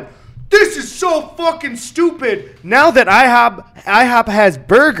everyone went, this is so fucking stupid. Now that IHOP has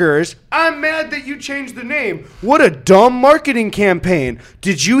burgers, I'm mad that you changed the name. What a dumb marketing campaign.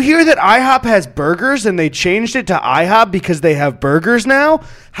 Did you hear that IHOP has burgers and they changed it to IHOP because they have burgers now?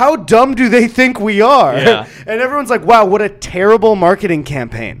 How dumb do they think we are? Yeah. And everyone's like, wow, what a terrible marketing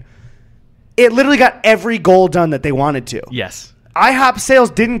campaign. It literally got every goal done that they wanted to. Yes. IHOP sales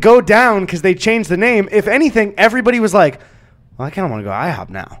didn't go down because they changed the name. If anything, everybody was like, well, I kind of want to go IHOP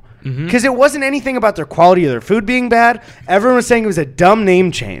now. Because it wasn't anything about their quality of their food being bad. Everyone was saying it was a dumb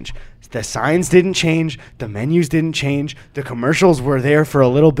name change. The signs didn't change. The menus didn't change. The commercials were there for a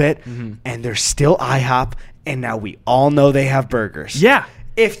little bit. And they're still IHOP. And now we all know they have burgers. Yeah.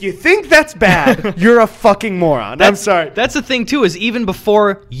 If you think that's bad, you're a fucking moron. I'm sorry. That's the thing, too, is even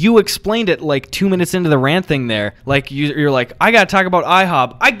before you explained it like 2 minutes into the rant thing there, like you're like, I got to talk about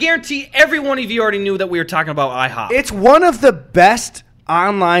IHOP. I guarantee every one of you already knew that we were talking about IHOP. It's one of the best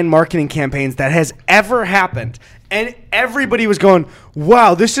online marketing campaigns that has ever happened, and everybody was going,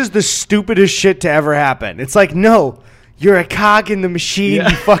 wow, this is the stupidest shit to ever happen. It's like, no, you're a cog in the machine,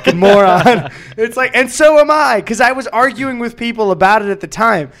 you fucking moron. It's like, and so am I, because I was arguing with people about it at the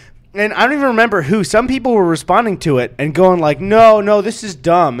time, and I don't even remember who. Some people were responding to it and going like, no, this is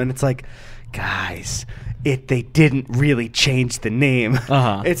dumb. And it's like, guys, they didn't really change the name.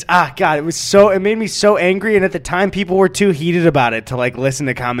 It's God, it made me so angry, and at the time people were too heated about it to like listen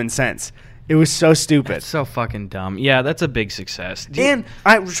to common sense. It was so stupid. That's so fucking dumb. Yeah, that's a big success. And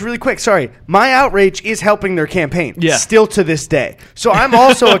just really quick, sorry, my outrage is helping their campaign. Yeah. Still to this day. So I'm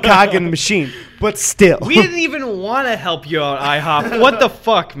also a cog in the machine, but still. We didn't even want to help you out, IHOP. What the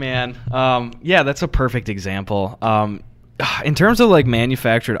fuck, man? Yeah, that's a perfect example. In terms of like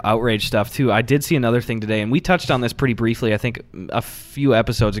manufactured outrage stuff too, I did see another thing today, and we touched on this pretty briefly, I think a few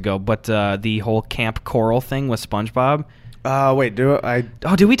episodes ago, but the whole Camp Coral thing with SpongeBob. Wait,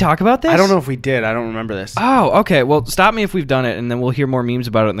 did we talk about this? I don't know if we did. I don't remember this. Oh, okay. Well, stop me if we've done it, and then we'll hear more memes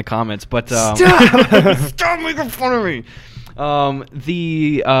about it in the comments. But Stop! Stop making fun of me.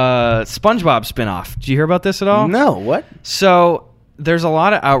 The SpongeBob spinoff. Did you hear about this at all? No, what? So there's a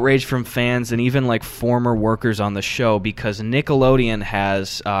lot of outrage from fans and even like former workers on the show because Nickelodeon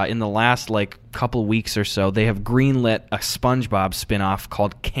has, in the last like couple weeks or so, they have greenlit a SpongeBob spinoff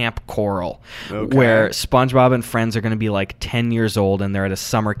called Camp Coral, where SpongeBob and friends are going to be like 10 years old and they're at a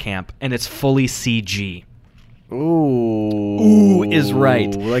summer camp, and it's fully CG. Ooh is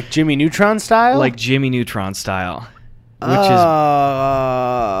right. Like Jimmy Neutron style? Like Jimmy Neutron style. Which is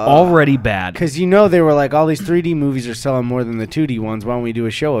already bad. Because they were like, all these 3D movies are selling more than the 2D ones. Why don't we do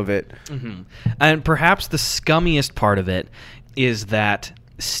a show of it? Mm-hmm. And perhaps the scummiest part of it is that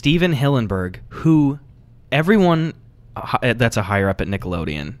Steven Hillenburg, who everyone that's a higher up at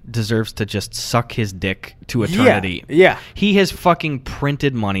Nickelodeon deserves to just suck his dick to eternity. Yeah. He has fucking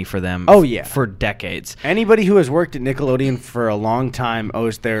printed money for them for decades. Anybody who has worked at Nickelodeon for a long time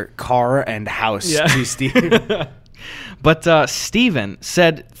owes their car and house to Steve. But Steven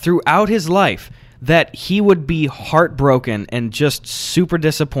said throughout his life that he would be heartbroken and just super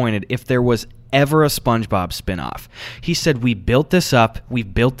disappointed if there was ever a SpongeBob spinoff. He said, we built this up, we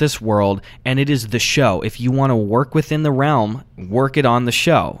built this world, and it is the show. If you want to work within the realm, work it on the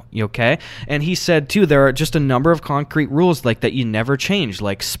show, okay? And he said, too, there are just a number of concrete rules like that you never change.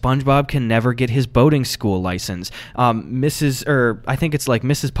 Like SpongeBob can never get his boating school license. Mrs.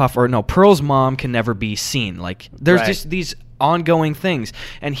 Puff, Pearl's mom can never be seen. Like, there's just these ongoing things.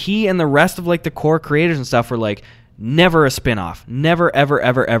 And he and the rest of, like, the core creators and stuff were like, never a spinoff. Never, ever,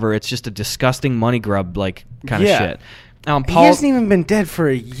 ever, ever. It's just a disgusting money grub, like, kind of shit. Paul, he hasn't even been dead for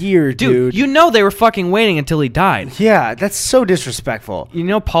a year, dude. You know they were fucking waiting until he died. Yeah, that's so disrespectful. You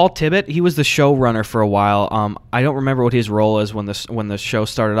know Paul Tibbett? He was the showrunner for a while. I don't remember what his role is when the show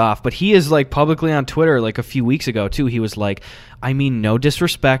started off, but he is like publicly on Twitter like a few weeks ago too. He was like, I mean no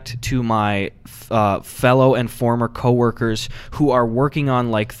disrespect to my fellow and former coworkers who are working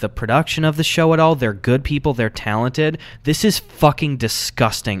on like the production of the show at all. They're good people. They're talented. This is fucking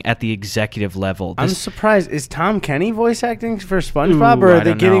disgusting at the executive level. I'm surprised. Is Tom Kenny voice acting for SpongeBob, or are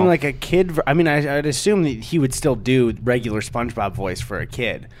they getting like a kid? I'd assume that he would still do regular SpongeBob voice for a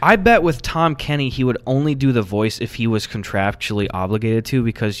kid. I bet with Tom Kenny, he would only do the voice if he was contractually obligated to,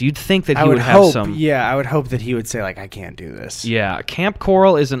 because you'd think that he would have some. Yeah, I would hope that he would say like, I can't do this. Yeah, Camp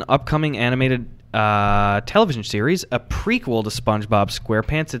Coral is an upcoming animated television series, a prequel to SpongeBob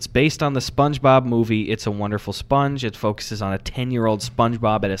SquarePants. It's based on the SpongeBob movie It's a Wonderful Sponge. It focuses on a 10-year-old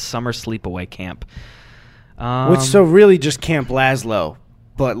SpongeBob at a summer sleepaway camp. So really just Camp Lazlo,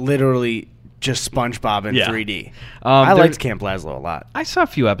 but literally just SpongeBob in 3D. I liked Camp Lazlo a lot. I saw a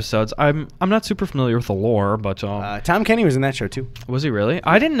few episodes. I'm not super familiar with the lore, but Tom Kenny was in that show too. Was he really?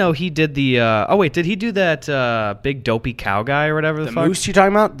 I didn't know he did the. Did he do that big dopey cow guy or whatever the fuck? Moose you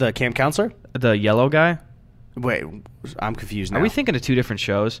talking about? The camp counselor? The yellow guy? Wait, I'm confused now. Are we thinking of two different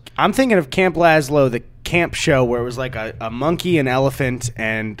shows? I'm thinking of Camp Lazlo, the camp show where it was like a monkey, an elephant,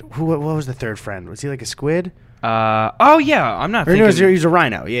 and what was the third friend? Was he like a squid? I'm not thinking... he was a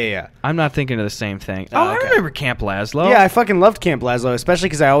rhino. Yeah. I'm not thinking of the same thing. I remember Camp Lazlo. Yeah, I fucking loved Camp Lazlo, especially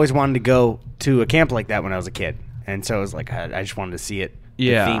because I always wanted to go to a camp like that when I was a kid. And so it was like, I just wanted to see it,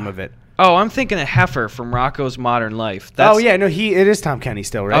 the theme of it. Oh, I'm thinking of Heifer from Rocko's Modern Life. It is Tom Kenny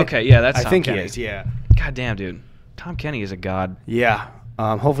still, right? Okay, yeah, that's Tom I think Kenny. He is, yeah. God damn, dude. Tom Kenny is a god. Yeah.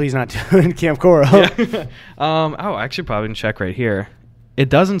 Hopefully he's not doing Camp Coral. Yeah. I actually probably can check right here. It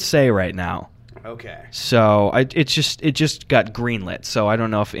doesn't say right now. Okay. So it just got greenlit. So I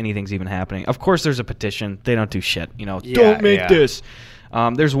don't know if anything's even happening. Of course, there's a petition. They don't do shit. Don't make this.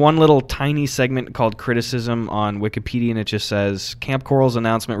 There's one little tiny segment called criticism on Wikipedia, and it just says Camp Coral's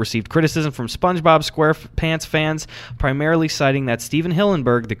announcement received criticism from SpongeBob SquarePants fans, primarily citing that Steven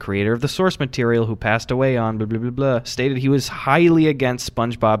Hillenburg, the creator of the source material, who passed away on blah blah blah blah, stated he was highly against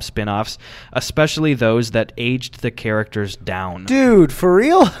SpongeBob spin-offs, especially those that aged the characters down. Dude, for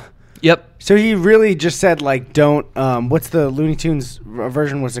real? Yep. So he really just said, like, don't... what's the Looney Tunes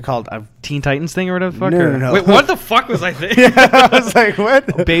version? What's it called? Teen Titans thing or whatever the fuck? No. Wait, what the fuck was I thinking? Yeah, I was like,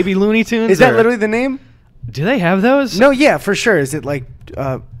 what? Baby Looney Tunes? Is that literally the name? Do they have those? No, yeah, for sure. Is it like...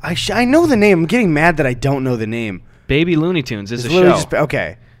 I know the name. I'm getting mad that I don't know the name. Baby Looney Tunes is a show.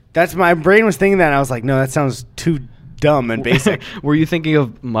 Okay. That's... My brain was thinking that, and I was like, no, that sounds too... dumb and basic. Were you thinking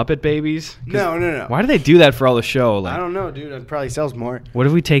of Muppet Babies? No. Why do they do that for all the show? Like, I don't know, dude. It probably sells more. What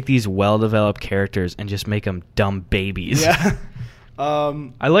if we take these well-developed characters and just make them dumb babies? Yeah.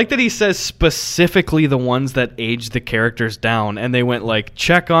 I like that he says specifically the ones that age the characters down, and they went like,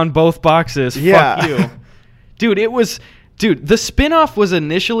 check on both boxes. Yeah. Fuck you. Dude, the spinoff was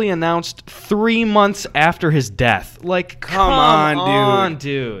initially announced 3 months after his death. Like, come on,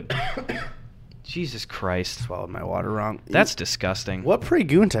 dude. Jesus Christ. Swallowed my water wrong. That's disgusting. What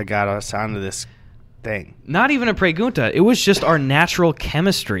pregunta got us onto this thing. Not even a pregunta. It was just our natural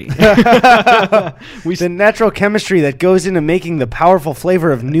chemistry. The natural chemistry that goes into making the powerful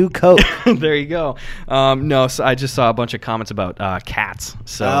flavor of new Coke. There you go. No, so I just saw a bunch of comments about cats.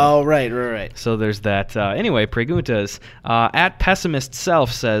 So, oh, right. So there's that. Anyway, preguntas. At Pessimist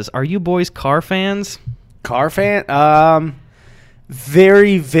Self says, are you boys car fans? Car fan?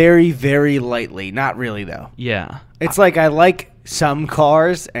 Very, very, very lightly. Not really, though. Yeah. It's like I like some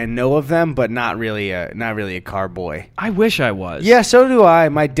cars and know of them, but not really a car boy. I wish I was. Yeah, so do I.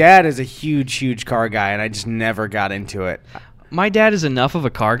 My dad is a huge car guy, and I just never got into it. My dad is enough of a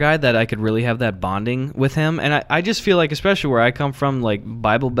car guy that I could really have that bonding with him. And I just feel like, especially where I come from, like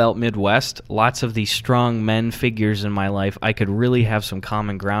Bible Belt Midwest, lots of these strong men figures in my life I could really have some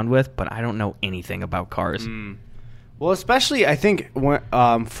common ground with, but I don't know anything about cars. Well, especially I think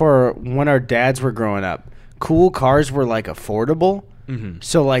for when our dads were growing up, cool cars were like affordable. Mm-hmm.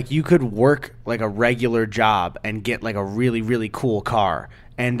 So like you could work like a regular job and get like a really, really cool car.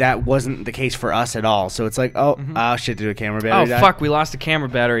 And that wasn't the case for us at all. So it's like, oh shit, did a camera battery die? Fuck, we lost the camera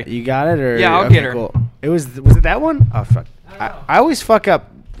battery. You got it? Or yeah, I'll get her. Cool. Was it that one? Oh, fuck. I always fuck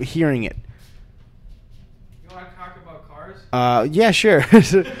up hearing it. You want to talk about cars? Yeah, sure.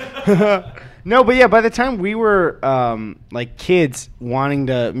 No, but yeah, by the time we were like kids wanting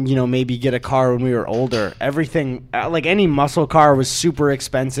to, maybe get a car when we were older, everything, like any muscle car was super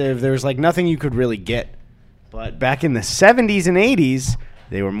expensive. There was like nothing you could really get. But back in the 70s and 80s,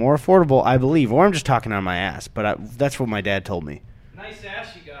 they were more affordable, I believe. Or I'm just talking on my ass, but that's what my dad told me. Nice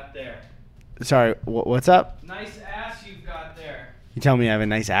ass you got there. Sorry, what's up? Nice ass you've got there. You tell me I have a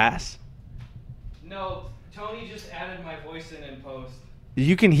nice ass? No, Tony just added my voice in post.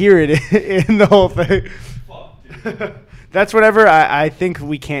 You can hear it in the whole thing. Fuck, dude. That's whenever I think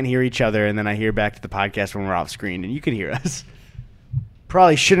we can't hear each other, and then I hear back to the podcast when we're off screen, and you can hear us.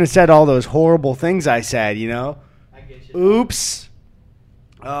 Probably shouldn't have said all those horrible things I said, I get you. Oops.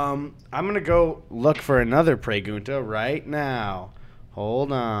 I'm going to go look for another pregunta right now.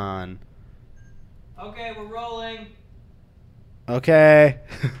 Hold on. Okay, we're rolling. Okay.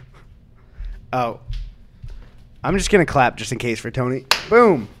 Oh. I'm just going to clap just in case for Tony.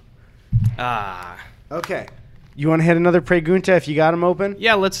 Boom. Okay. You want to hit another pregunta if you got them open?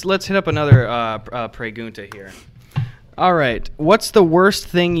 Yeah, let's hit up another pregunta here. All right. What's the worst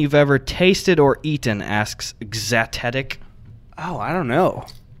thing you've ever tasted or eaten, asks Xatetic. Oh, I don't know.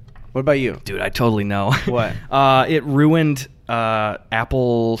 What about you? Dude, I totally know. What? It ruined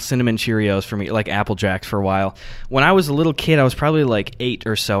apple cinnamon Cheerios for me, like Apple Jacks for a while. When I was a little kid, I was probably like 8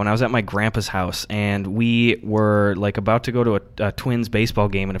 or so, and I was at my grandpa's house, and we were like about to go to a Twins baseball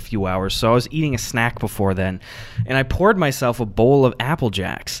game in a few hours, so I was eating a snack before then, and I poured myself a bowl of Apple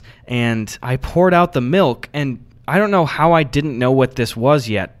Jacks, and I poured out the milk, and I don't know how I didn't know what this was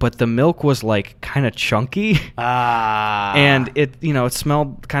yet, but the milk was like kind of chunky. And it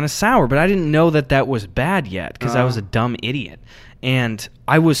smelled kind of sour, but I didn't know that was bad yet because I was a dumb idiot. And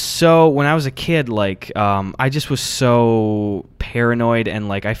I was when I was a kid, like, I just was so paranoid and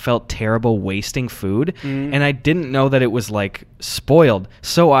like I felt terrible wasting food. And I didn't know that it was like spoiled.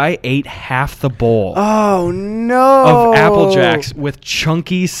 So I ate half the bowl. Oh, no. Of Apple Jacks with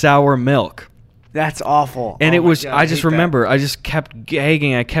chunky sour milk. That's awful. And it was, God, I just remember, I just kept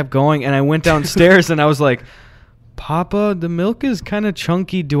gagging. I kept going, and I went downstairs, and I was like, Papa, the milk is kind of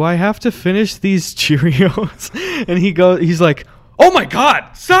chunky. Do I have to finish these Cheerios? And he's like, oh, my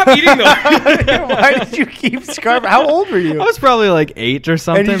God, stop eating them. Why did you keep scarfing? How old were you? I was probably like 8 or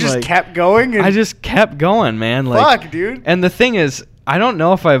something. And you just kept going? I just kept going, man. Like, fuck, dude. And the thing is, I don't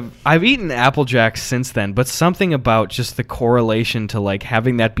know if I've eaten Apple Jacks since then, but something about just the correlation to like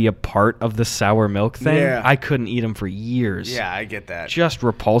having that be a part of the sour milk thing, yeah. I couldn't eat them for years. Yeah, I get that. Just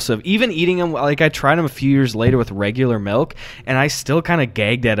repulsive. Even eating them, like I tried them a few years later with regular milk, and I still kind of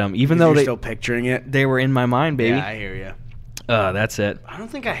gagged at them, even though you're still picturing it. They were in my mind, baby. Yeah, I hear you. That's it. I don't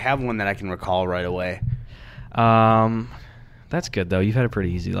think I have one that I can recall right away. That's good though. You've had a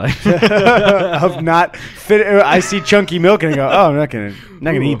pretty easy life. Of not fit. I see chunky milk and I go, oh, I'm not gonna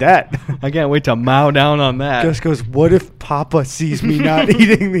eat that. I can't wait to mow down on that. Just goes, what if Papa sees me not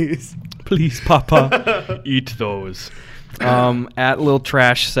eating these? Please, Papa, eat those. At Lil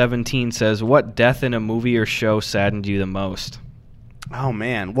Trash 17 says, what death in a movie or show saddened you the most? Oh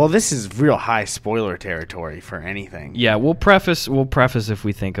man, well this is real high spoiler territory for anything. Yeah, we'll preface if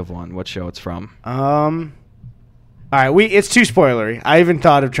we think of one. What show it's from? All right, it's too spoilery. I even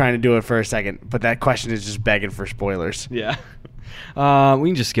thought of trying to do it for a second, but that question is just begging for spoilers. Yeah. We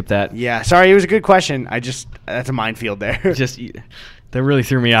can just skip that. Yeah, sorry, it was a good question. That's a minefield there. That really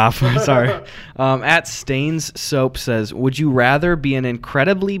threw me off. Sorry. At Stains Soap says, would you rather be an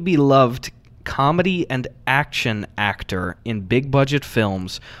incredibly beloved comedy and action actor in big budget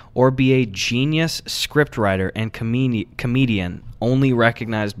films, or be a genius scriptwriter and comedian only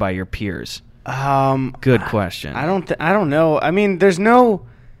recognized by your peers? Good question. I don't know. I mean, there's no.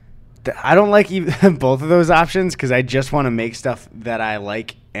 I don't like even both of those options because I just want to make stuff that I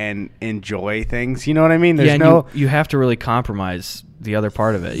like and enjoy things. You know what I mean? There's you have to really compromise the other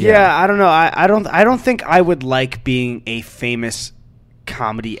part of it. Yeah, I don't know. I don't think I would like being a famous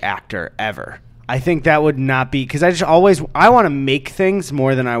comedy actor ever. I think that would not be because I want to make things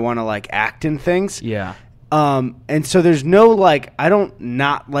more than I want to like act in things. Yeah. And so there's no like I don't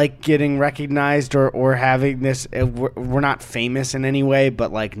not like getting recognized or having this. We're not famous in any way,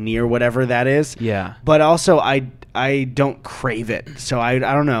 but like near whatever that is. Yeah. But also I don't crave it, so I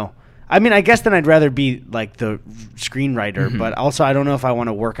don't know. I mean, I guess then I'd rather be like the screenwriter, but also I don't know if I want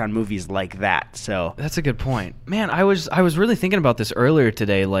to work on movies like that. So that's a good point, man. I was really thinking about this earlier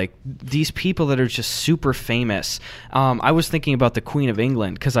today. Like these people that are just super famous. I was thinking about the Queen of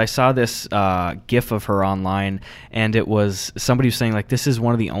England because I saw this GIF of her online, and it was somebody was saying like this is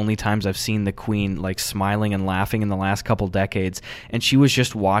one of the only times I've seen the Queen like smiling and laughing in the last couple decades, and she was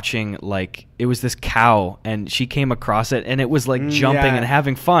just watching like it was this cow, and she came across it, and it was like jumping and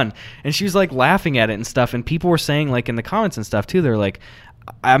having fun. And she was like laughing at it and stuff. And people were saying like in the comments and stuff too, they're like,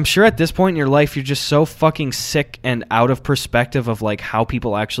 I'm sure at this point in your life, you're just so fucking sick and out of perspective of like how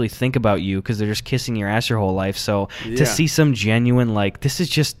people actually think about you because they're just kissing your ass your whole life. So to see some genuine, like, this is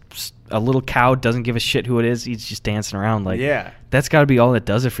just a little cow, doesn't give a shit who it is. He's just dancing around. Like, that's got to be all that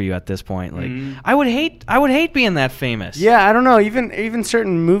does it for you at this point. Like, I would hate being that famous. Yeah. I don't know. Even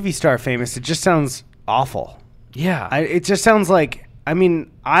certain movie star famous, it just sounds awful. Yeah. It just sounds like, I mean,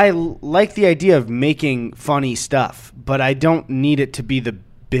 I like the idea of making funny stuff, but I don't need it to be the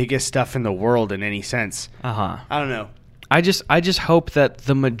biggest stuff in the world in any sense. I don't know. I just hope that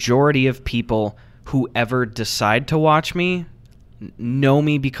the majority of people who ever decide to watch me know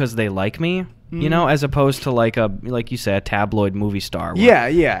me because they like me. You know, as opposed to like you said, a tabloid movie star.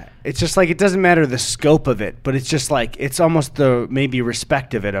 Yeah. It's just like it doesn't matter the scope of it, but it's just like it's almost the maybe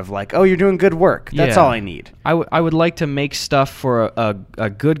respect of it of like, oh, you're doing good work. That's all I need. I would like to make stuff for a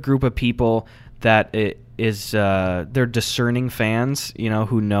good group of people that they're discerning fans, you know,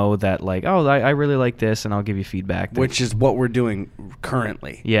 who know that like, oh, I really like this, and I'll give you feedback. Which is what we're doing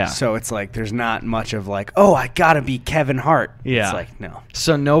currently. Yeah. So it's like there's not much of like, oh, I gotta be Kevin Hart. Yeah. It's like no.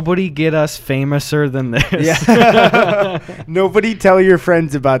 So nobody get us famouser than this. Yeah. Nobody tell your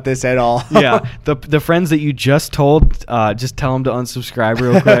friends about this at all. Yeah. The friends that you just told, just tell them to unsubscribe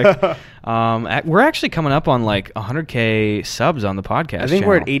real quick. We're actually coming up on like 100K subs on the podcast. I think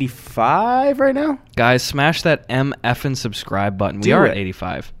we're at 85 right now. Guys, smash that MF'n subscribe button. We are at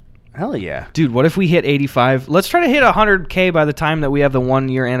 85. Hell yeah. Dude, what if we hit 85? Let's try to hit 100K by the time that we have the 1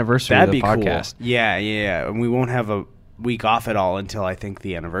 year anniversary of the podcast. Cool. Yeah. And we won't have a week off at all until I think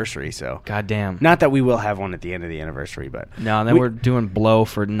the anniversary. So goddamn. Not that we will have one at the end of the anniversary, but no. Then we're doing blow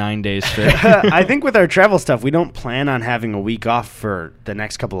for 9 days straight. I think with our travel stuff, we don't plan on having a week off for the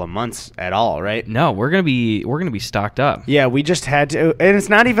next couple of months at all, right? No, we're gonna be stocked up. Yeah, we just had to, and it's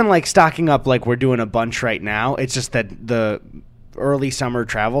not even like stocking up like we're doing a bunch right now. It's just that the early summer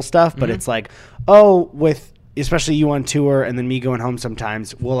travel stuff, but it's like, with especially you on tour and then me going home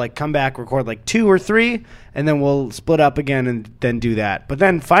sometimes, we'll like come back, record like 2 or 3, and then we'll split up again and then do that. But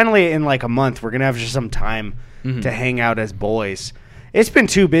then finally in like a month, we're going to have just some time to hang out as boys. It's been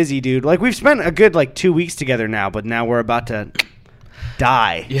too busy, dude. Like we've spent a good like 2 weeks together now, but now we're about to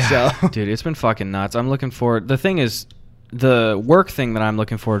die. Yeah, so. Dude, it's been fucking nuts. I'm looking forward. The thing is, the work thing that I'm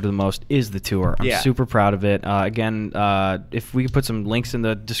looking forward to the most is the tour. I'm super proud of it. Again, if we could put some links in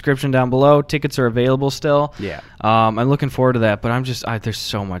the description down below, tickets are available still. Yeah. I'm looking forward to that, but there's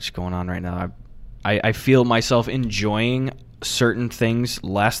so much going on right now. I feel myself enjoying certain things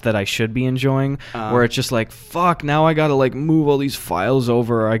less that I should be enjoying, where it's just like, fuck, now I gotta like move all these files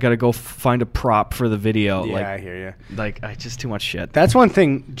over, or I gotta go find a prop for the video. Yeah, like, I hear you. Like, just too much shit. That's one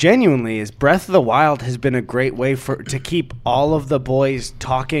thing, genuinely, is Breath of the Wild has been a great way to keep all of the boys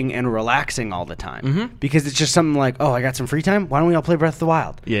talking and relaxing all the time. Because it's just something like, oh, I got some free time? Why don't we all play Breath of the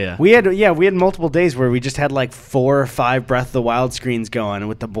Wild? Yeah. We had multiple days where we just had like 4 or 5 Breath of the Wild screens going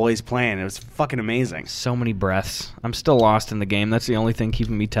with the boys playing. It was fucking amazing. So many breaths. I'm still lost in the game. That's the only thing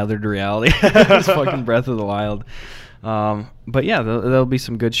keeping me tethered to reality. It's fucking Breath of the Wild. But yeah, there'll be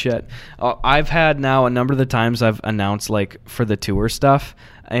some good shit. I've had now a number of the times I've announced like for the tour stuff,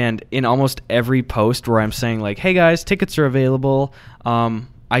 and in almost every post where I'm saying like, hey guys, tickets are available,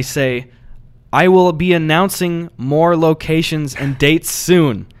 I say I will be announcing more locations and dates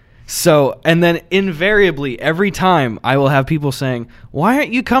soon. So, and then invariably, every time I will have people saying, why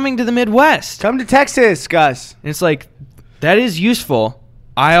aren't you coming to the Midwest? Come to Texas, Gus. And it's like, that is useful.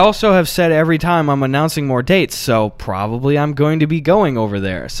 I also have said every time I'm announcing more dates, so probably I'm going to be going over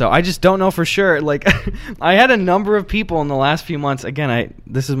there. So I just don't know for sure. Like, I had a number of people in the last few months. Again,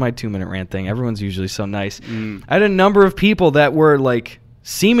 this is my 2-minute rant thing. Everyone's usually so nice. I had a number of people that were like,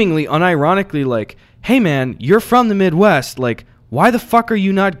 seemingly unironically like, hey man, you're from the Midwest. Like, why the fuck are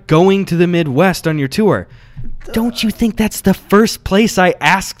you not going to the Midwest on your tour? Don't you think that's the first place I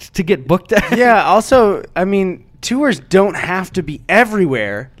asked to get booked at? Yeah, also, I mean, tours don't have to be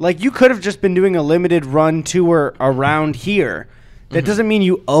everywhere. Like, you could have just been doing a limited run tour around here. That doesn't mean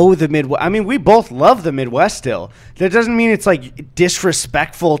you owe the Midwest. I mean, we both love the Midwest still. That doesn't mean it's, like,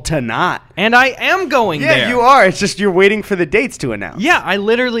 disrespectful to not. And I am going there. Yeah, you are. It's just you're waiting for the dates to announce. Yeah, I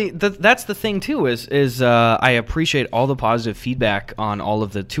literally... that's the thing, too, is I appreciate all the positive feedback on all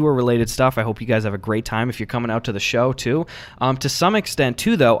of the tour-related stuff. I hope you guys have a great time if you're coming out to the show, too. To some extent,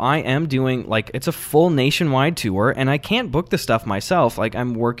 too, though, I am doing, like, it's a full nationwide tour, and I can't book the stuff myself. Like,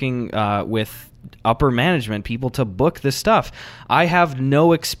 I'm working with upper management people to book this stuff. I have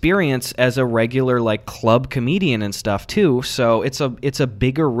no experience as a regular like club comedian and stuff too, so it's a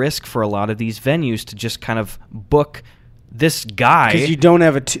bigger risk for a lot of these venues to just kind of book this guy because you don't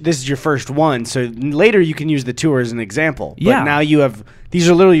have this is your first one, so later you can use the tour as an example. But now you have these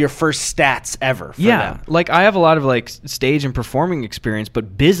are literally your first stats ever for them. Like I have a lot of like stage and performing experience,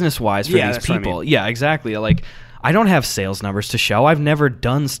 but business wise for these people. I mean. Yeah, exactly. Like I don't have sales numbers to show. I've never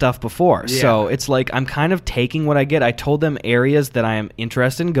done stuff before. Yeah. So it's like I'm kind of taking what I get. I told them areas that I am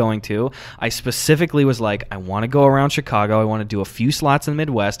interested in going to. I specifically was like, I want to go around Chicago. I want to do a few slots in the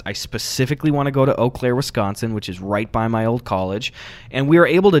Midwest. I specifically want to go to Eau Claire, Wisconsin, which is right by my old college. And we were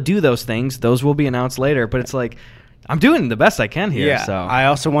able to do those things. Those will be announced later. But it's like, I'm doing the best I can here. Yeah. So I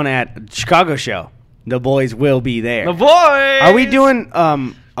also want to add Chicago show. The boys will be there. The boys! Are we doing...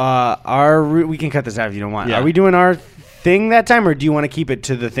 we can cut this out if you don't want. Are we doing our thing that time, or do you want to keep it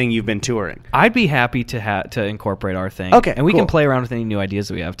to the thing you've been touring? I'd be happy to incorporate our thing. Okay, and we can play around with any new ideas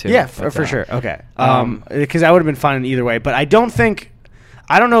that we have too. Yeah, for sure. Okay, because that would have been fun either way. But I don't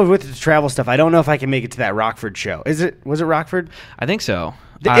know with the travel stuff. I don't know if I can make it to that Rockford show. Was it Rockford? I think so.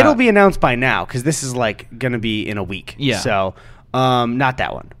 It'll be announced by now because this is like going to be in a week. Yeah. So. Not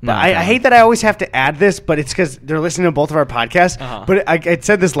that one. But I hate that I always have to add this, but it's because they're listening to both of our podcasts. But I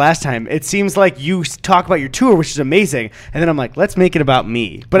said this last time. It seems like you talk about your tour, which is amazing, and then I'm like, let's make it about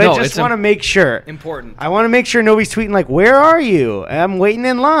me. But I just want to make sure. Important. I want to make sure nobody's tweeting like, where are you? I'm waiting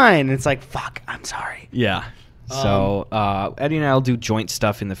in line. And it's like, fuck, I'm sorry. Yeah. So Eddie and I will do joint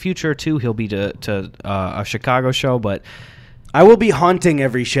stuff in the future, too. He'll be to a Chicago show, but... I will be haunting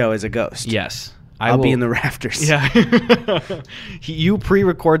every show as a ghost. Yes. I'll be in the rafters. Yeah. You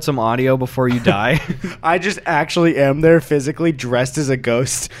pre-record some audio before you die. I just actually am there physically dressed as a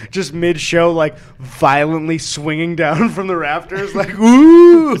ghost, just mid-show, like violently swinging down from the rafters, like,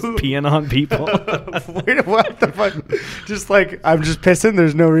 ooh. Just peeing on people. Wait, what the fuck? Just like, I'm just pissing.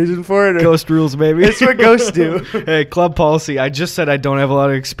 There's no reason for it. Ghost rules, baby. It's what ghosts do. Hey, club policy. I just said I don't have a lot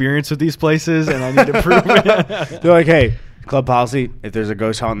of experience with these places, and I need to prove it. They're like, hey. Club policy, if there's a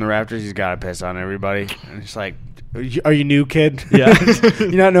ghost haunting the rafters, he's got to piss on everybody. And it's like, are you new, kid? Yeah.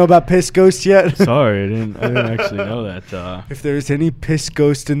 You not know about piss ghosts yet? Sorry, I didn't actually know that. If there's any piss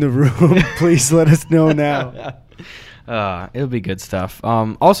ghost in the room, please let us know now. It'll be good stuff.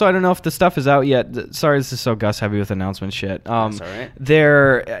 Also, I don't know if the stuff is out yet. Sorry, this is so Gus heavy with announcement shit. That's all right.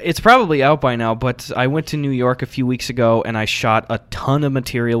 It's probably out by now, but I went to New York a few weeks ago and I shot a ton of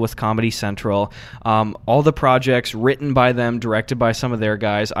material with Comedy Central. All the projects written by them, directed by some of their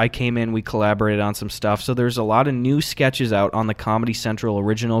guys. I came in, we collaborated on some stuff. So there's a lot of new sketches out on the Comedy Central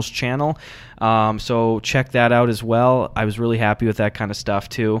Originals channel. So check that out as well. I was really happy with that kind of stuff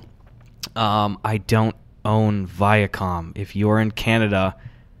too. I don't own Viacom. If you're in Canada,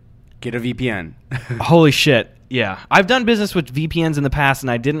 get a VPN. Holy shit. Yeah. I've done business with VPNs in the past, and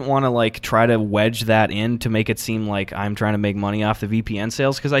I didn't want to like try to wedge that in to make it seem like I'm trying to make money off the VPN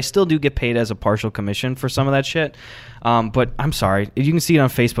sales, because I still do get paid as a partial commission for some of that shit. But I'm sorry. You can see it on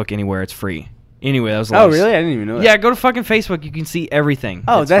Facebook anywhere. It's free. Anyway, that was really? I didn't even know that. Yeah, go to fucking Facebook. You can see everything.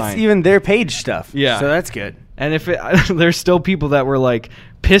 Oh, that's even their page stuff. Yeah. So that's good. And if there's still people that were like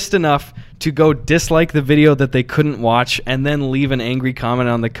pissed enough to go dislike the video that they couldn't watch and then leave an angry comment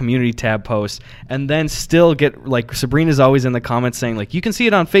on the community tab post, and then still get like Sabrina's always in the comments saying like, you can see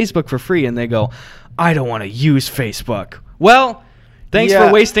it on Facebook for free, and they go, I don't want to use Facebook. Well, thanks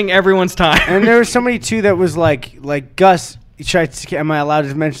for wasting everyone's time. And there was somebody too that was like Gus, am I allowed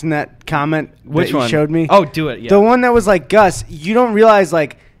to mention that comment? Which one? You showed me? Oh, do it. Yeah. The one that was like, Gus, you don't realize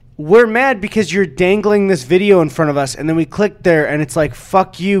like we're mad because you're dangling this video in front of us, and then we click there, and it's like,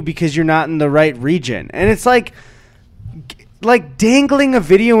 fuck you because you're not in the right region. And it's like dangling a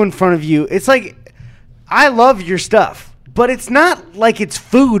video in front of you. It's like, I love your stuff, but it's not like it's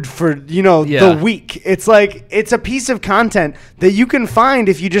food for, the week. It's like, it's a piece of content that you can find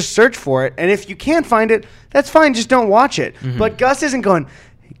if you just search for it. And if you can't find it, that's fine. Just don't watch it. Mm-hmm. But Gus isn't going,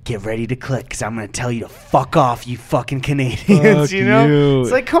 get ready to click because I'm going to tell you to fuck off, you fucking Canadians. Fuck you.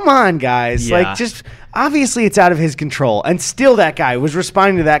 It's like, come on, guys. Yeah. Like, just obviously it's out of his control. And still that guy was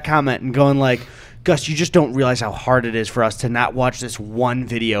responding to that comment and going like, Gus, you just don't realize how hard it is for us to not watch this one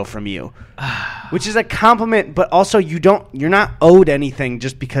video from you. Which is a compliment, but also you're not owed anything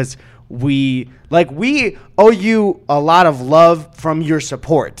just because we owe you a lot of love from your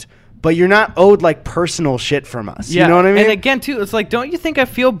support. But you're not owed like personal shit from us. Yeah. You know what I mean? And again, too, it's like, don't you think I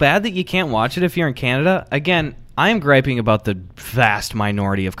feel bad that you can't watch it if you're in Canada? Again, I'm griping about the vast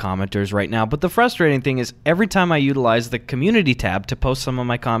minority of commenters right now. But the frustrating thing is every time I utilize the community tab to post some of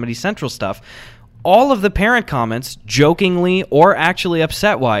my Comedy Central stuff, all of the parent comments, jokingly or actually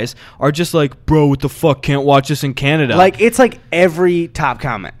upset-wise, are just like, bro, what the fuck, can't watch this in Canada. Like, it's like every top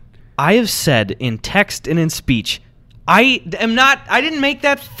comment. I have said in text and in speech, I didn't make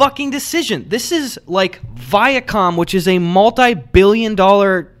that fucking decision. This is like Viacom, which is a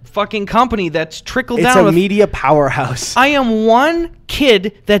multi-billion-dollar fucking company that's trickled down. It's a media powerhouse. I am one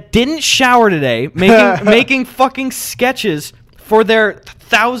kid that didn't shower today making fucking sketches for their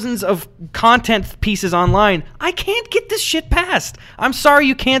thousands of content pieces online. I can't get this shit passed. I'm sorry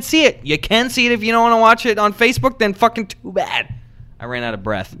you can't see it. You can see it if you don't want to watch it on Facebook, then fucking too bad. I ran out of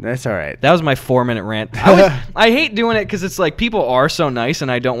breath. That's all right. That was my 4-minute rant. I hate doing it because it's like people are so nice,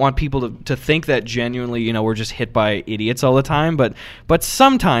 and I don't want people to think that genuinely, we're just hit by idiots all the time. But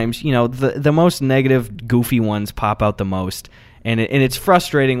sometimes, the most negative, goofy ones pop out the most. And it's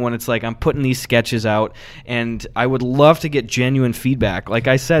frustrating when it's like I'm putting these sketches out, and I would love to get genuine feedback. Like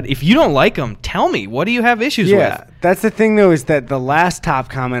I said, if you don't like them, tell me. What do you have issues with? Yeah, that's the thing, though, is that the last top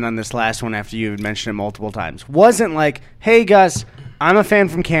comment on this last one, after you had mentioned it multiple times, wasn't like, hey, Gus, I'm a fan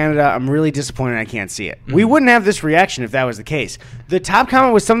from Canada. I'm really disappointed I can't see it. Mm-hmm. We wouldn't have this reaction if that was the case. The top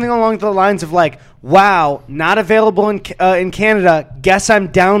comment was something along the lines of like, wow, not available in Canada. Guess I'm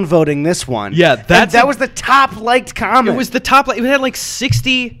downvoting this one. Yeah, that was the top liked comment. It was the top. It had like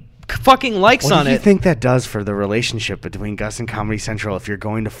 60 fucking likes on it. What do you think that does for the relationship between Gus and Comedy Central if you're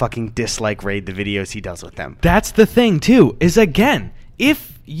going to fucking dislike raid the videos he does with them? That's the thing, too, is again,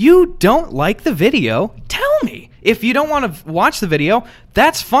 if you don't like the video, tell me. If you don't want to watch the video,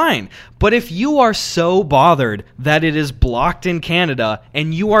 that's fine. But if you are so bothered that it is blocked in Canada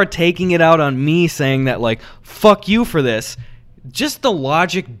and you are taking it out on me saying that, like, fuck you for this, just the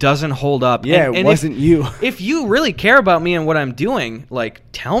logic doesn't hold up. Yeah, it wasn't you. If you really care about me and what I'm doing, like,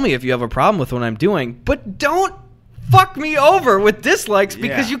 tell me if you have a problem with what I'm doing. But don't fuck me over with dislikes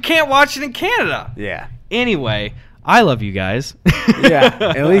because you can't watch it in Canada. Yeah. Anyway, I love you guys. Yeah,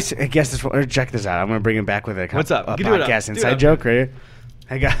 at least I guess this. Or check this out. I'm gonna bring him back with a podcast inside joke right here.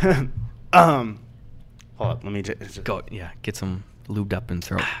 I got. Hold up. Let me just go. Yeah, get some lubed up and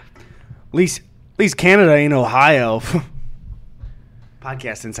throw. At least Canada ain't Ohio.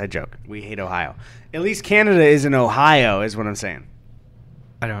 Podcast inside joke. We hate Ohio. At least Canada isn't Ohio, is what I'm saying.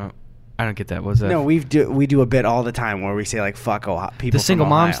 I don't get that. What's that? No, we do a bit all the time where we say like fuck Ohio, people. The single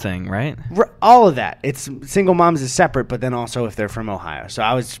from Ohio. moms thing, right? All of that. It's single moms is separate, but then also if they're from Ohio. So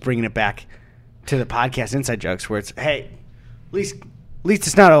I was just bringing it back to the podcast inside jokes where it's hey, at least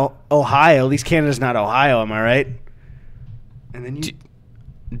it's not Ohio. At least Canada's not Ohio. Am I right? And then you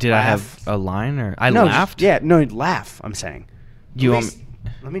did I have a line or I no, laughed? Laugh. I'm saying.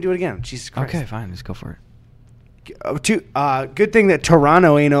 Let me do it again. Jesus Christ. Okay, fine. Let's go for it. Good thing that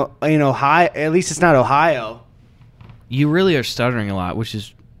Toronto ain't Ohio. At least it's not Ohio. You really are stuttering a lot, which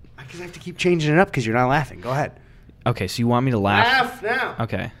is because I have to keep changing it up because you're not laughing. Go ahead. Okay, so you want me to laugh? Laugh now.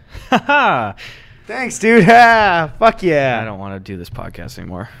 Okay. Thanks, dude. Fuck yeah. I don't want to do this podcast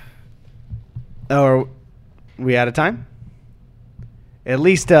anymore. Oh, are we out of time? At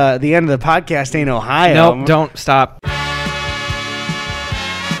least the end of the podcast ain't Ohio. Nope, don't stop.